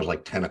and it was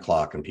like 10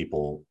 o'clock and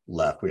people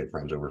left. We had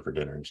friends over for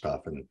dinner and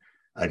stuff. And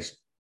I just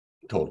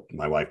told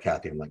my wife,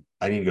 Kathy, I'm like,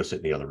 I need to go sit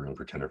in the other room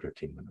for 10 or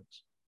 15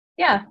 minutes.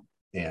 Yeah.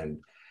 And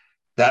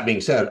that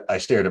being said, I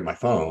stared at my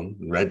phone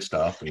and read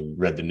stuff and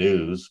read the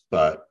news,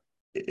 but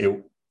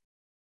in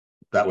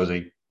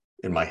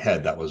my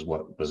head, that was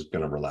what was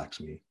going to relax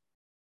me.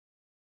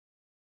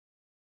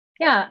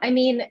 Yeah. I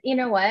mean, you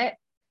know what?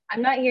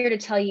 I'm not here to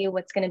tell you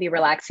what's going to be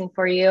relaxing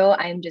for you.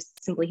 I'm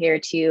just simply here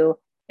to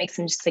make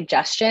some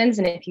suggestions.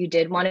 And if you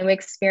did want to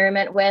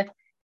experiment with,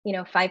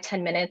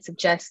 5-10 minutes of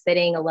just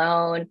sitting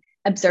alone,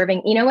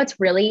 observing, what's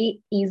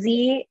really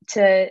easy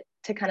to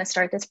kind of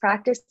start this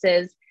practice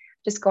is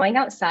just going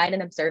outside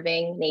and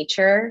observing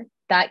nature.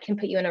 That can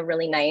put you in a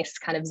really nice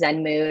kind of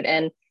Zen mood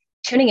and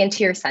tuning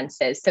into your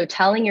senses. So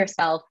telling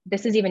yourself,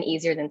 this is even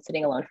easier than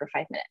sitting alone for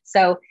 5 minutes.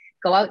 So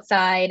go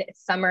outside,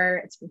 it's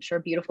summer, it's I'm sure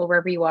beautiful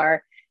wherever you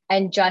are,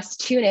 and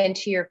just tune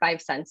into your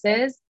five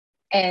senses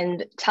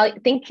and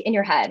think in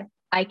your head,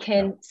 I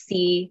can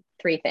see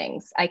 3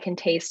 things. I can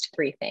taste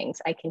 3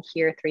 things. I can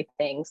hear 3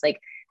 things. Like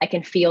I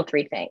can feel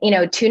 3 things,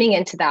 tuning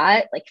into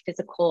that, like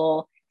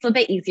physical, it's a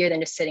bit easier than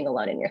just sitting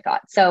alone in your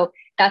thoughts. So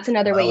that's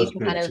another way you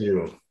can kind of,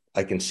 too.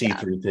 I can see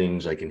 3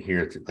 things. I can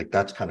hear, like,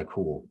 that's kind of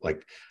cool.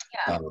 Like,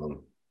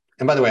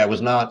 and by the way, I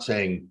was not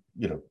saying,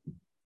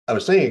 I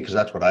was saying it because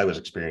that's what I was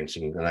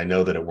experiencing. And I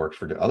know that it works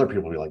for other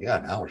people. Be like, yeah,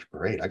 an hour's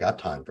great. I got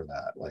time for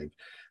that. Like,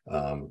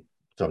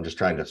 so I'm just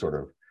trying to sort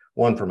of,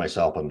 one, for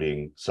myself, I'm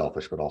being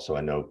selfish, but also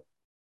I know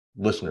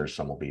listeners,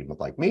 some will be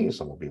like me,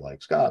 some will be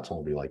like Scott, some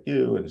will be like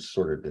you, and it's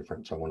sort of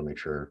different. So I want to make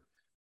sure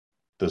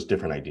those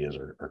different ideas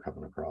are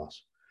coming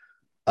across.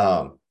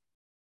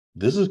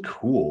 This is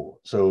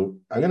cool. So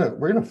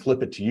we're gonna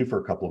flip it to you for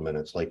a couple of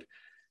minutes. Like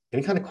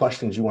any kind of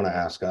questions you want to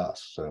ask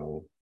us.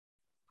 So,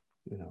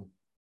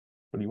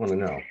 what do you want to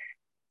know?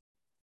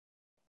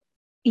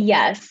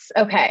 Yes.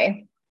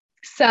 Okay.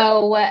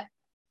 So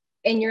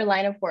in your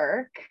line of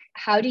work,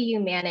 how do you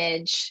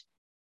manage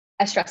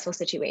a stressful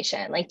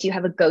situation? Like, do you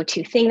have a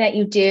go-to thing that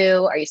you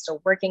do? Are you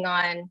still working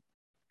on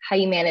how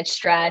you manage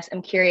stress?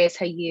 I'm curious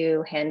how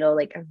you handle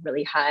like a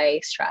really high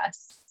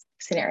stress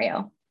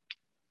scenario.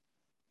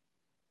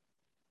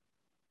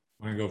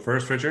 Want to go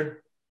first,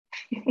 Richard?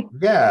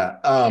 Yeah.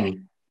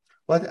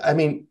 Well, I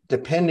mean,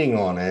 depending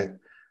on it,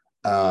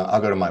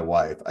 I'll go to my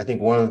wife. I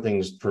think one of the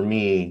things for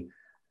me,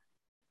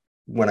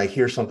 when I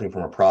hear something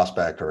from a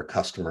prospect or a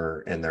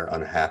customer and they're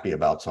unhappy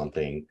about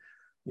something,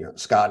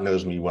 Scott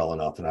knows me well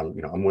enough, and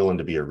I'm willing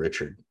to be a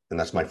Richard, and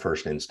that's my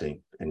first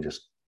instinct, and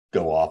just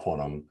go off on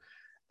them.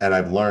 And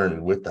I've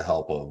learned with the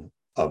help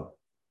of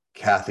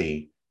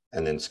Kathy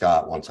And then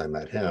Scott, once I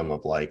met him,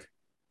 of like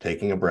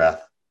taking a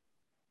breath,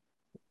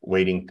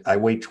 waiting. I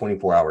wait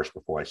 24 hours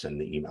before I send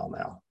the email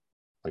now.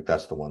 Like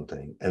that's the one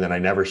thing. And then I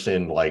never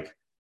send like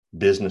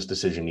business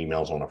decision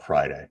emails on a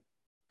Friday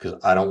because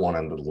I don't want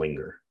them to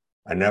linger.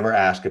 I never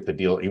ask if the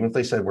deal, even if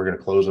they said we're going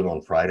to close it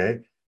on Friday,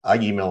 I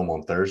email them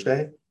on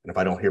Thursday. And if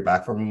I don't hear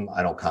back from them,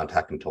 I don't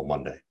contact them until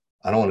Monday.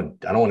 I don't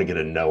want to get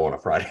a no on a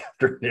Friday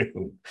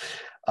afternoon.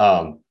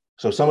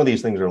 So some of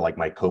these things are like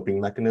my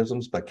coping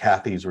mechanisms, but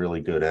Kathy's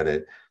really good at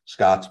it.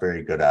 Scott's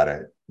very good at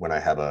it when I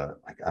have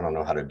like, I don't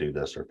know how to do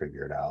this or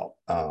figure it out.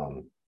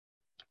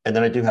 And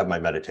then I do have my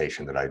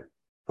meditation that I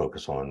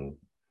focus on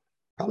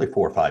probably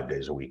 4 or 5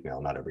 days a week now,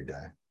 not every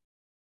day.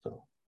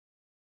 So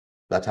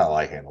that's how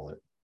I handle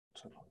it.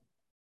 So.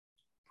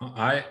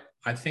 I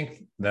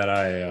think that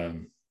I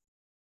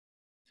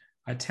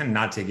tend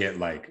not to get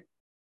like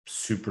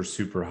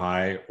super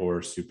high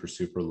or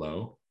super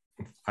low.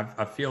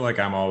 I feel like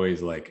I'm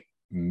always like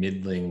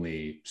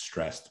middlingly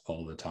stressed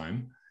all the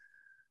time.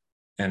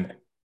 And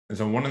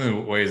so one of the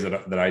ways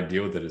that I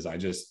deal with it is I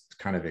just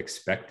kind of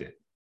expect it.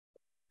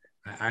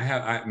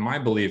 My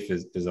belief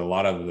is a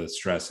lot of the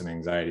stress and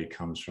anxiety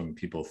comes from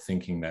people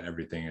thinking that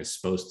everything is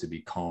supposed to be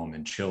calm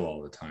and chill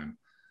all the time.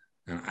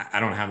 And I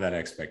don't have that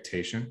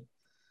expectation.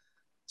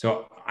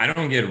 So I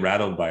don't get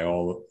rattled by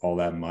all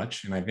that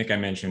much. And I think I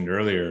mentioned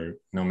earlier,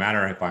 no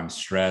matter if I'm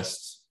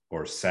stressed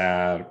or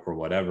sad or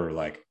whatever,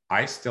 like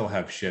I still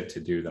have shit to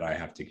do that I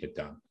have to get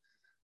done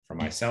for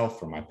myself,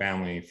 for my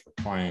family, for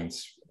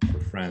clients, for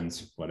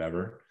friends,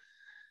 whatever.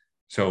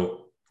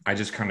 So I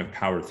just kind of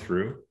power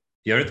through.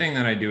 The other thing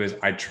that I do is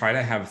I try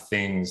to have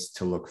things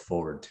to look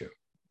forward to.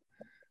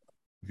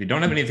 If you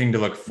don't have anything to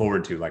look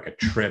forward to, like a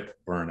trip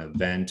or an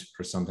event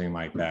or something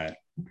like that,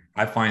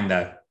 I find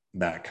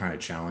that kind of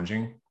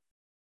challenging.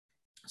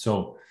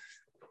 So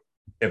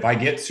if I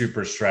get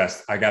super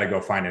stressed, I got to go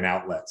find an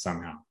outlet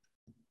somehow.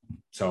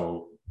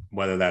 So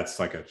whether that's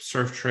like a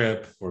surf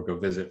trip or go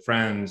visit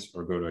friends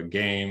or go to a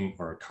game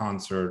or a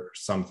concert or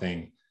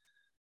something,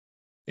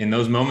 in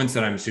those moments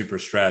that I'm super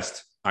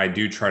stressed, I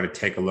do try to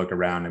take a look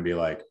around and be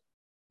like,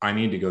 I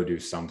need to go do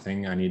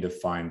something. I need to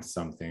find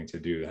something to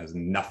do that has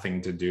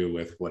nothing to do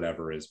with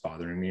whatever is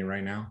bothering me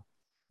right now.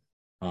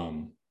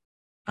 And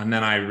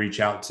then I reach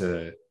out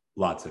to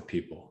lots of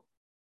people,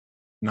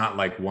 not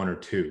like one or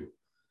two.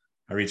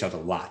 I reach out to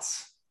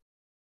lots.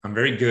 I'm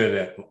very good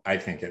at, I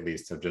think at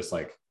least, of just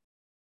like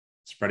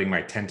spreading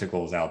my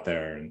tentacles out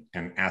there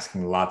and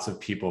asking lots of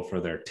people for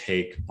their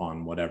take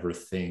on whatever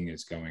thing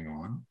is going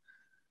on.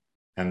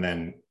 And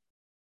then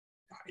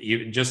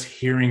just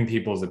hearing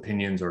people's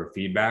opinions or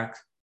feedback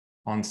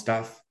on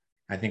stuff.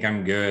 I think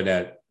I'm good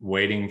at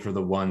waiting for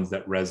the ones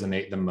that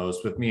resonate the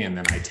most with me, and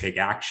then I take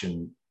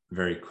action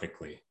very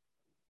quickly.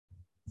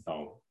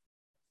 So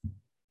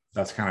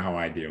that's kind of how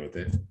I deal with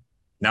it.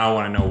 Now I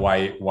want to know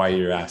why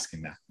you're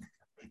asking that.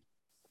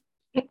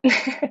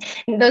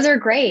 Those are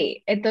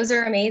great. Those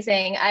are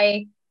amazing.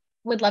 I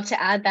would love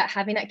to add that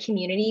having that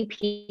community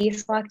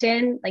piece locked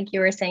in, like you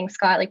were saying,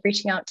 Scott, like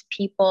reaching out to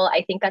people,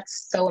 I think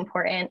that's so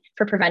important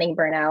for preventing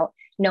burnout.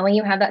 Knowing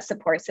you have that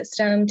support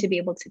system to be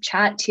able to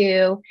chat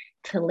to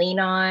lean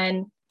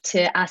on,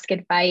 to ask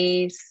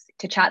advice,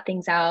 to chat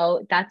things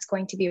out, that's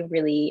going to be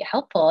really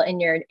helpful in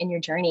your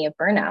journey of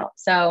burnout.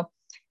 So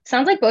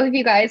sounds like both of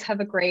you guys have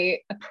a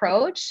great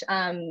approach.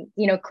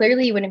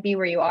 Clearly you wouldn't be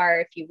where you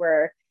are if you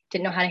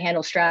didn't know how to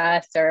handle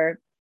stress or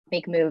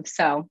make moves.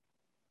 So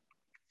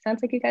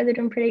sounds like you guys are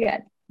doing pretty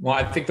good. Well,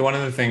 I think one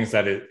of the things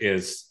that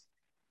is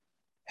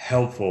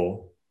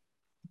helpful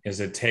is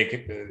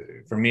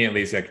to for me at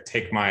least, like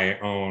take my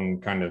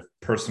own kind of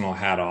personal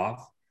hat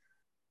off.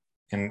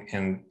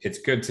 And it's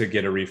good to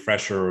get a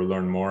refresher or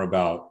learn more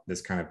about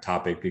this kind of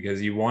topic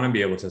because you want to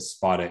be able to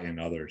spot it in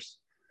others.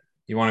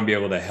 You want to be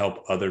able to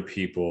help other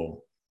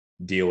people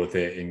deal with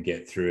it and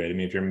get through it. I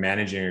mean, if you're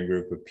managing a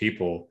group of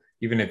people,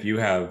 even if you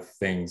have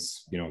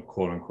things,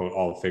 quote unquote,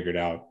 all figured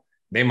out,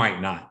 they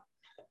might not.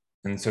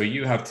 And so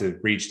you have to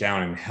reach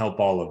down and help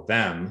all of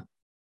them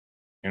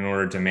in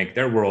order to make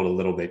their world a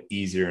little bit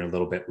easier and a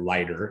little bit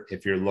lighter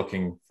if you're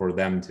looking for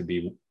them to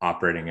be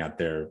operating at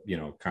their,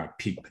 kind of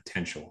peak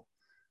potential,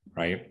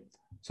 right?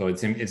 So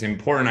it's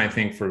important, I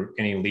think, for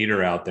any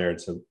leader out there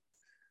to,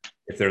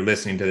 if they're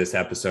listening to this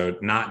episode,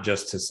 not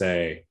just to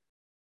say,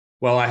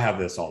 well, I have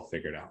this all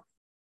figured out.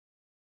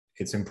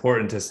 It's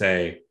important to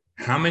say,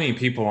 how many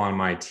people on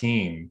my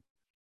team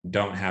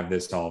don't have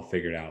this all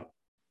figured out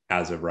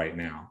as of right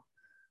now?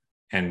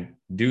 And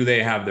do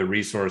they have the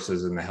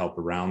resources and the help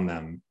around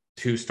them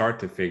to start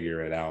to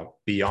figure it out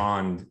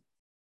beyond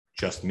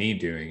just me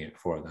doing it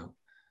for them?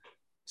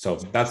 So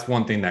that's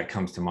one thing that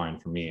comes to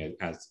mind for me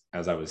as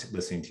I was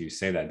listening to you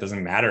say that. It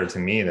doesn't matter to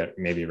me that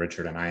maybe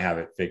Richard and I have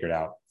it figured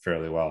out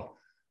fairly well.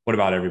 What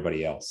about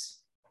everybody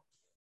else?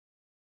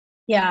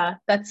 Yeah,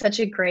 that's such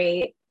a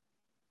great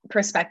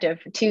perspective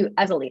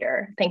as a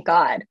leader. Thank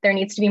God. There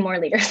needs to be more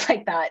leaders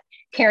like that,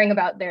 caring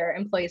about their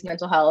employees'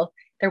 mental health,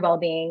 their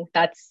well-being.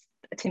 That's,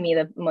 to me,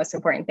 the most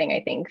important thing,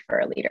 I think, for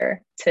a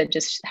leader, to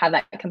just have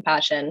that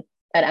compassion,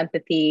 that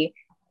empathy,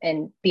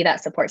 and be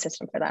that support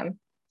system for them.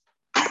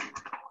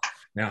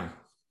 Yeah.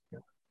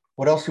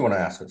 What else do you want to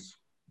ask us?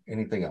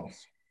 Anything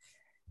else?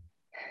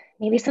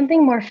 Maybe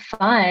something more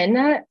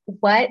fun.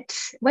 What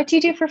do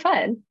you do for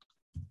fun?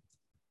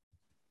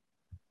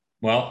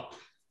 Well,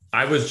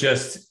 I was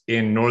just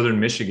in northern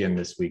Michigan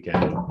this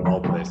weekend, of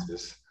all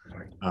places,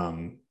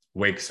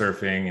 wake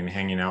surfing and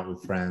hanging out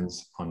with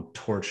friends on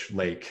Torch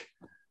Lake,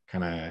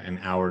 kind of an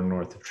hour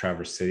north of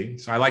Traverse City.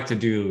 So I like to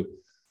do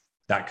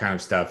that kind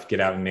of stuff, get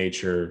out in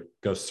nature,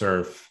 go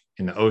surf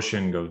in the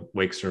ocean, go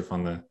wake surf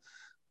on the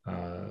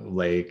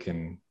lake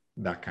and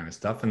that kind of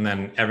stuff. And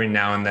then every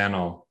now and then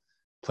I'll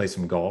play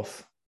some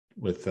golf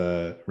with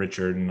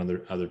Richard and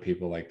other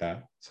people like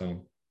that.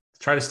 So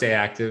try to stay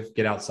active,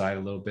 get outside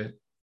a little bit.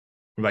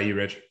 What about you,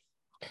 Rich?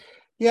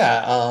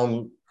 Yeah,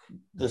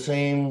 the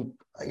same.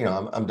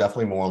 I'm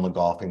definitely more on the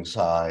golfing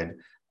side.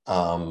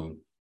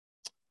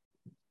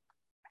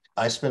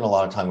 I spend a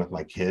lot of time with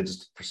my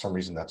kids. For some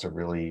reason, that's a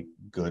really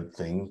good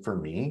thing for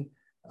me.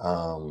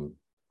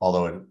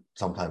 Although it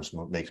sometimes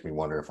makes me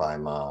wonder if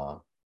I'm,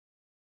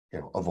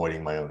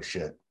 avoiding my own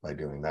shit by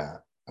doing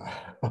that.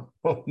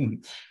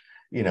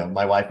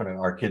 My wife and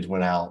our kids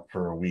went out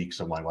for a week,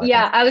 so my wife.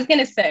 Yeah, I was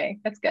gonna say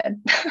that's good.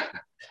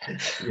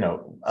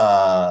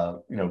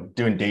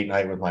 Doing date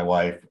night with my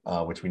wife,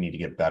 which we need to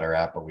get better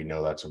at, but we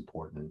know that's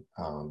important.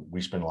 We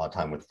spend a lot of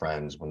time with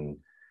friends. When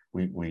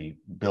we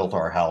built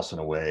our house in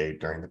a way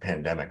during the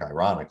pandemic,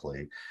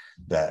 ironically,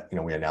 that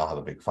we now have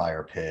a big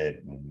fire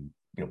pit and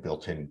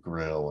built-in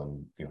grill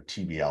and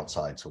TV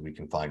outside, so we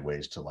can find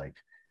ways to like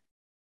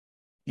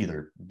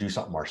either do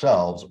something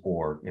ourselves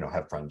or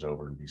have friends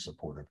over and be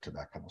supportive to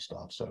that kind of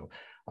stuff. So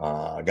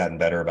I've gotten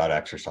better about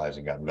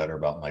exercising, gotten better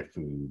about my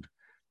food,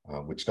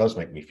 which does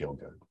make me feel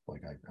good.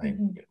 Like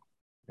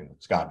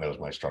Scott knows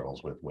my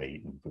struggles with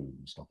weight and food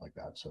and stuff like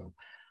that. So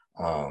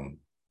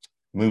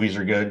movies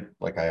are good.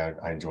 Like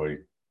I enjoy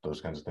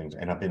those kinds of things,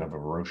 and I've been a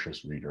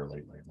voracious reader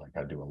lately. Like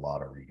I do a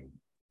lot of reading,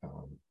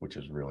 which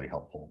is really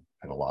helpful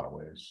in a lot of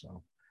ways.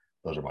 So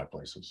those are my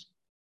places.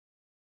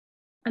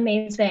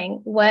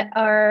 Amazing. What's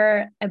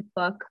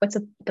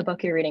the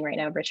book you're reading right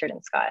now, Richard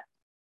and Scott?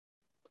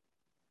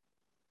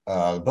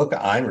 The book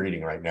I'm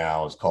reading right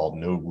now is called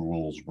No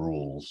Rules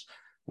Rules,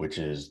 which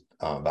is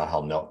about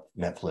how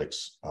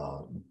Netflix,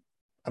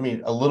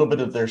 a little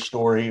bit of their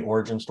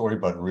origin story,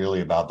 but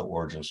really about the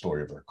origin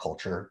story of their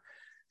culture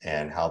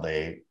and how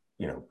they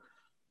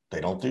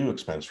don't do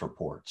expense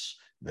reports.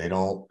 They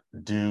don't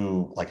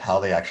do like how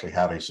they actually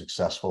have a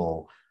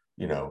successful,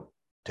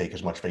 take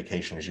as much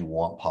vacation as you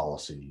want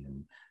policy,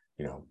 and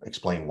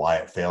explain why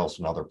it fails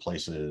in other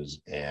places,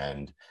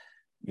 and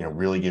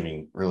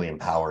really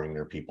empowering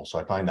their people. So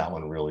I find that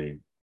one really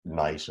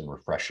nice and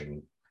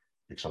refreshing,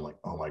 because I'm like,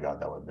 oh my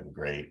God, that would have been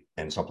great.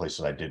 And some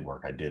places I did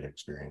work, I did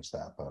experience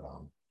that. But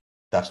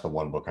that's the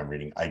one book I'm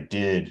reading. I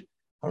don't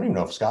even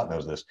know if Scott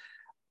knows this.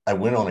 I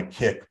went on a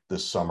kick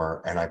this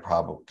summer, and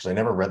because I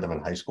never read them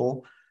in high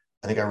school,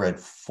 I think I read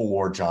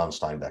 4 John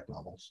Steinbeck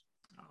novels.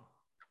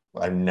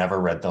 I've never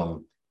read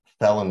them.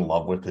 Fell in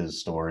love with his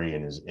story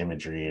and his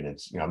imagery. And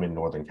it's, I'm in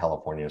Northern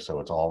California, so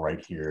it's all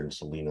right here in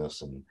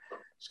Salinas. And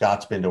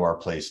Scott's been to our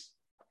place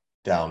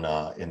down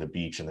in the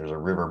beach, and there's a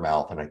river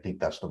mouth. And I think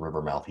that's the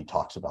river mouth he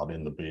talks about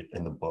in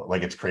the book.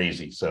 Like, it's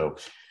crazy. So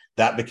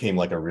that became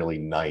like a really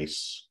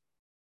nice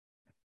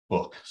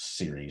book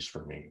series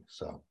for me.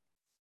 So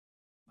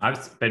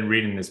I've been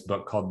reading this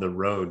book called The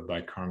Road by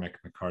Cormac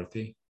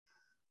McCarthy.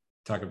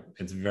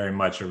 It's very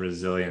much a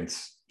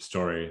resilience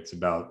story. It's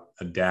about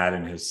a dad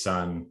and his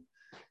son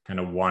kind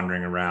of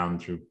wandering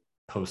around through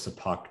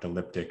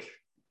post-apocalyptic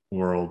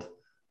world.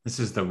 This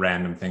is the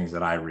random things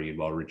that I read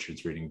while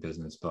Richard's reading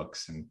business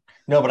books. And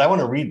no, but I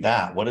want to read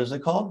that. What is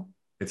it called?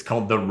 It's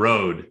called The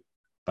Road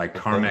by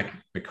Cormac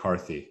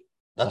McCarthy.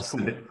 That's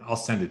cool. I'll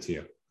send it to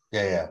you.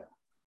 Yeah.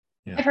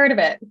 I've heard of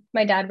it.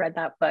 My dad read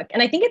that book,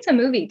 and I think it's a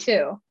movie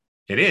too.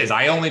 It is.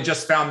 I only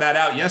just found that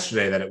out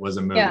yesterday that it was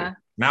a movie. Yeah.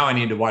 Now I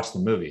need to watch the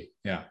movie.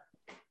 Yeah.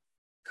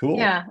 Cool.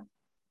 Yeah.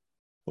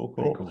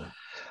 Cool.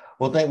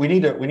 Well, we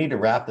need to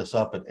wrap this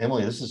up. But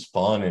Emily, this is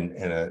fun,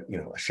 and a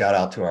shout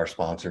out to our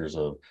sponsors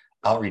of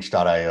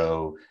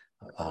Outreach.io,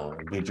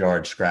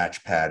 Vidyard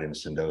Scratchpad, and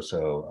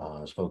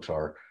Sendoso. As folks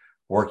are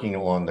working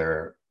on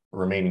their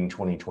remaining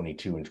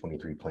 2022 and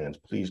 23 plans,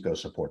 please go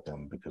support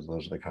them, because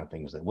those are the kind of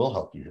things that will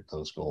help you hit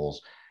those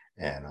goals.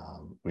 And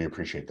we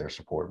appreciate their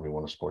support, and we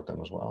want to support them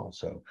as well.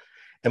 So,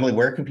 Emily,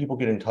 where can people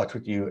get in touch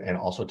with you, and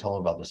also tell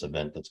them about this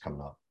event that's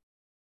coming up?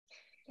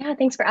 Yeah,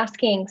 thanks for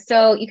asking.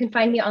 So you can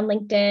find me on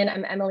LinkedIn.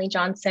 I'm Emily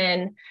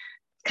Johnson.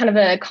 It's kind of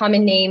a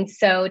common name,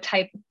 so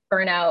type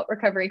burnout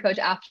recovery coach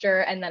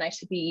after, and then I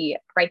should be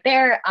right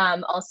there.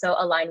 Also,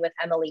 Align with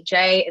Emily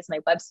J is my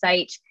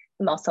website.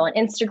 I'm also on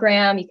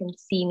Instagram. You can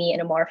see me in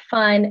a more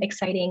fun,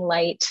 exciting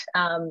light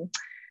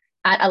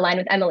at Align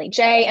with Emily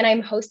J. And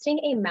I'm hosting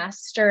a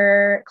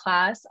master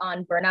class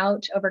on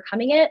burnout,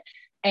 overcoming it,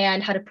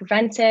 and how to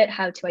prevent it,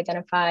 how to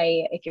identify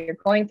if you're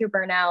going through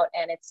burnout.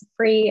 And it's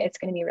free. It's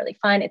going to be really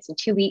fun. It's in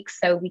 2 weeks,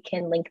 so we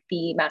can link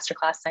the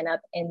masterclass sign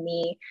up in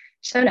the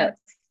show notes.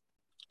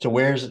 So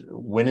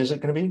when is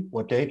it going to be?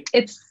 What date?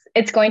 It's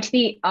It's going to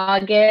be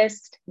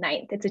August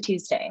 9th. It's a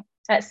Tuesday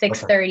at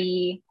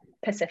 6:30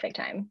 Pacific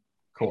time.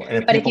 Cool.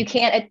 But if you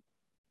can't,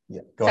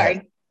 go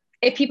ahead.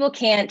 If people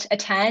can't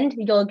attend,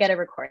 you'll get a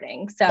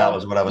recording. So that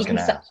was what I was going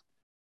to ask.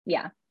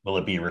 Yeah. Will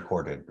it be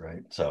recorded?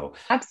 Right. So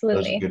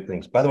absolutely. Those are good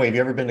things. By the way, have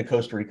you ever been to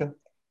Costa Rica?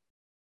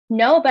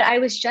 No, but I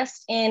was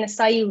just in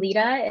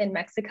Sayulita in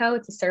Mexico.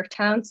 It's a surf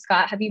town.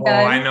 Scott, have you been?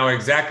 Oh, I know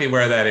exactly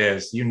where that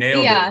is. You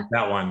nailed it with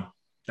that one.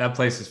 That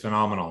place is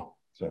phenomenal.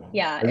 So,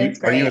 yeah, it's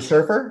great. Are you a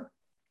surfer?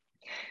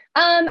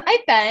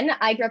 I've been.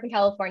 I grew up in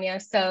California,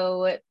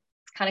 so it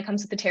kind of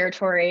comes with the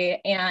territory.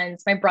 And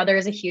my brother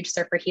is a huge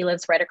surfer. He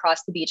lives right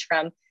across the beach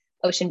from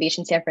Ocean Beach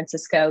in San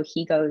Francisco.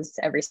 He goes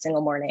every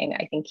single morning.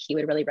 I think he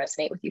would really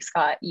resonate with you,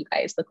 Scott. You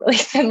guys look really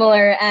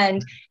similar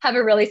and have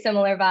a really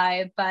similar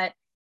vibe.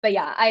 But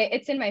yeah,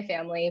 it's in my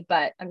family,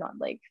 but I'm not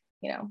like,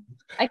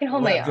 I can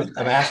hold my own.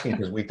 I'm asking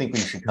because we think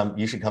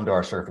you should come to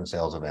our surf and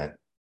sales event.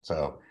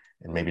 So,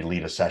 and maybe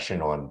lead a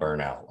session on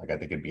burnout. Like, I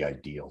think it'd be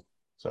ideal.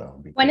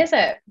 So when is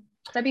it?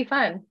 That'd be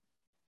fun.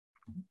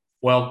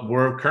 Well,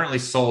 we're currently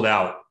sold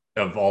out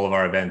of all of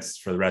our events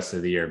for the rest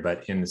of the year,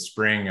 but in the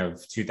spring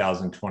of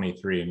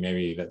 2023,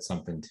 maybe that's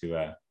something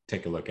to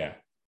take a look at.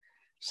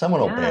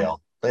 Someone will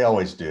bail. They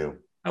always do.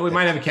 We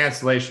might have a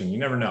cancellation. You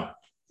never know.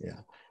 Yeah.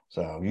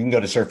 So you can go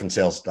to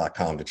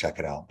surfandsales.com to check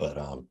it out. But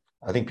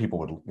I think people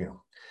would,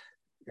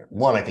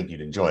 one, I think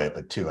you'd enjoy it,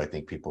 but two, I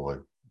think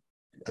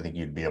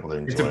you'd be able to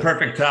enjoy it. It's a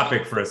perfect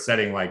topic for a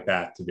setting like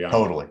that, to be honest.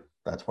 Totally.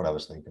 That's what I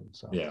was thinking.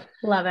 So yeah.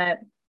 Love it.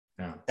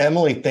 Yeah.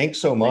 Emily, thanks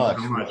so much.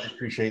 I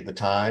appreciate the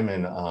time,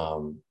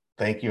 and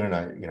thank you. And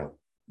I,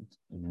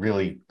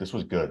 really, this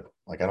was good.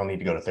 Like, I don't need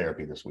to go to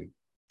therapy this week.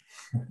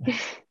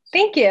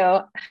 Thank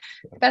you.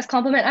 Best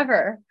compliment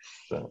ever.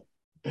 So,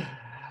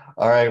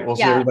 all right. We'll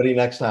see everybody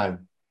next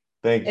time.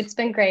 Thanks. It's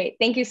been great.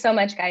 Thank you so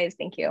much, guys.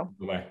 Thank you.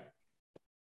 Bye-bye.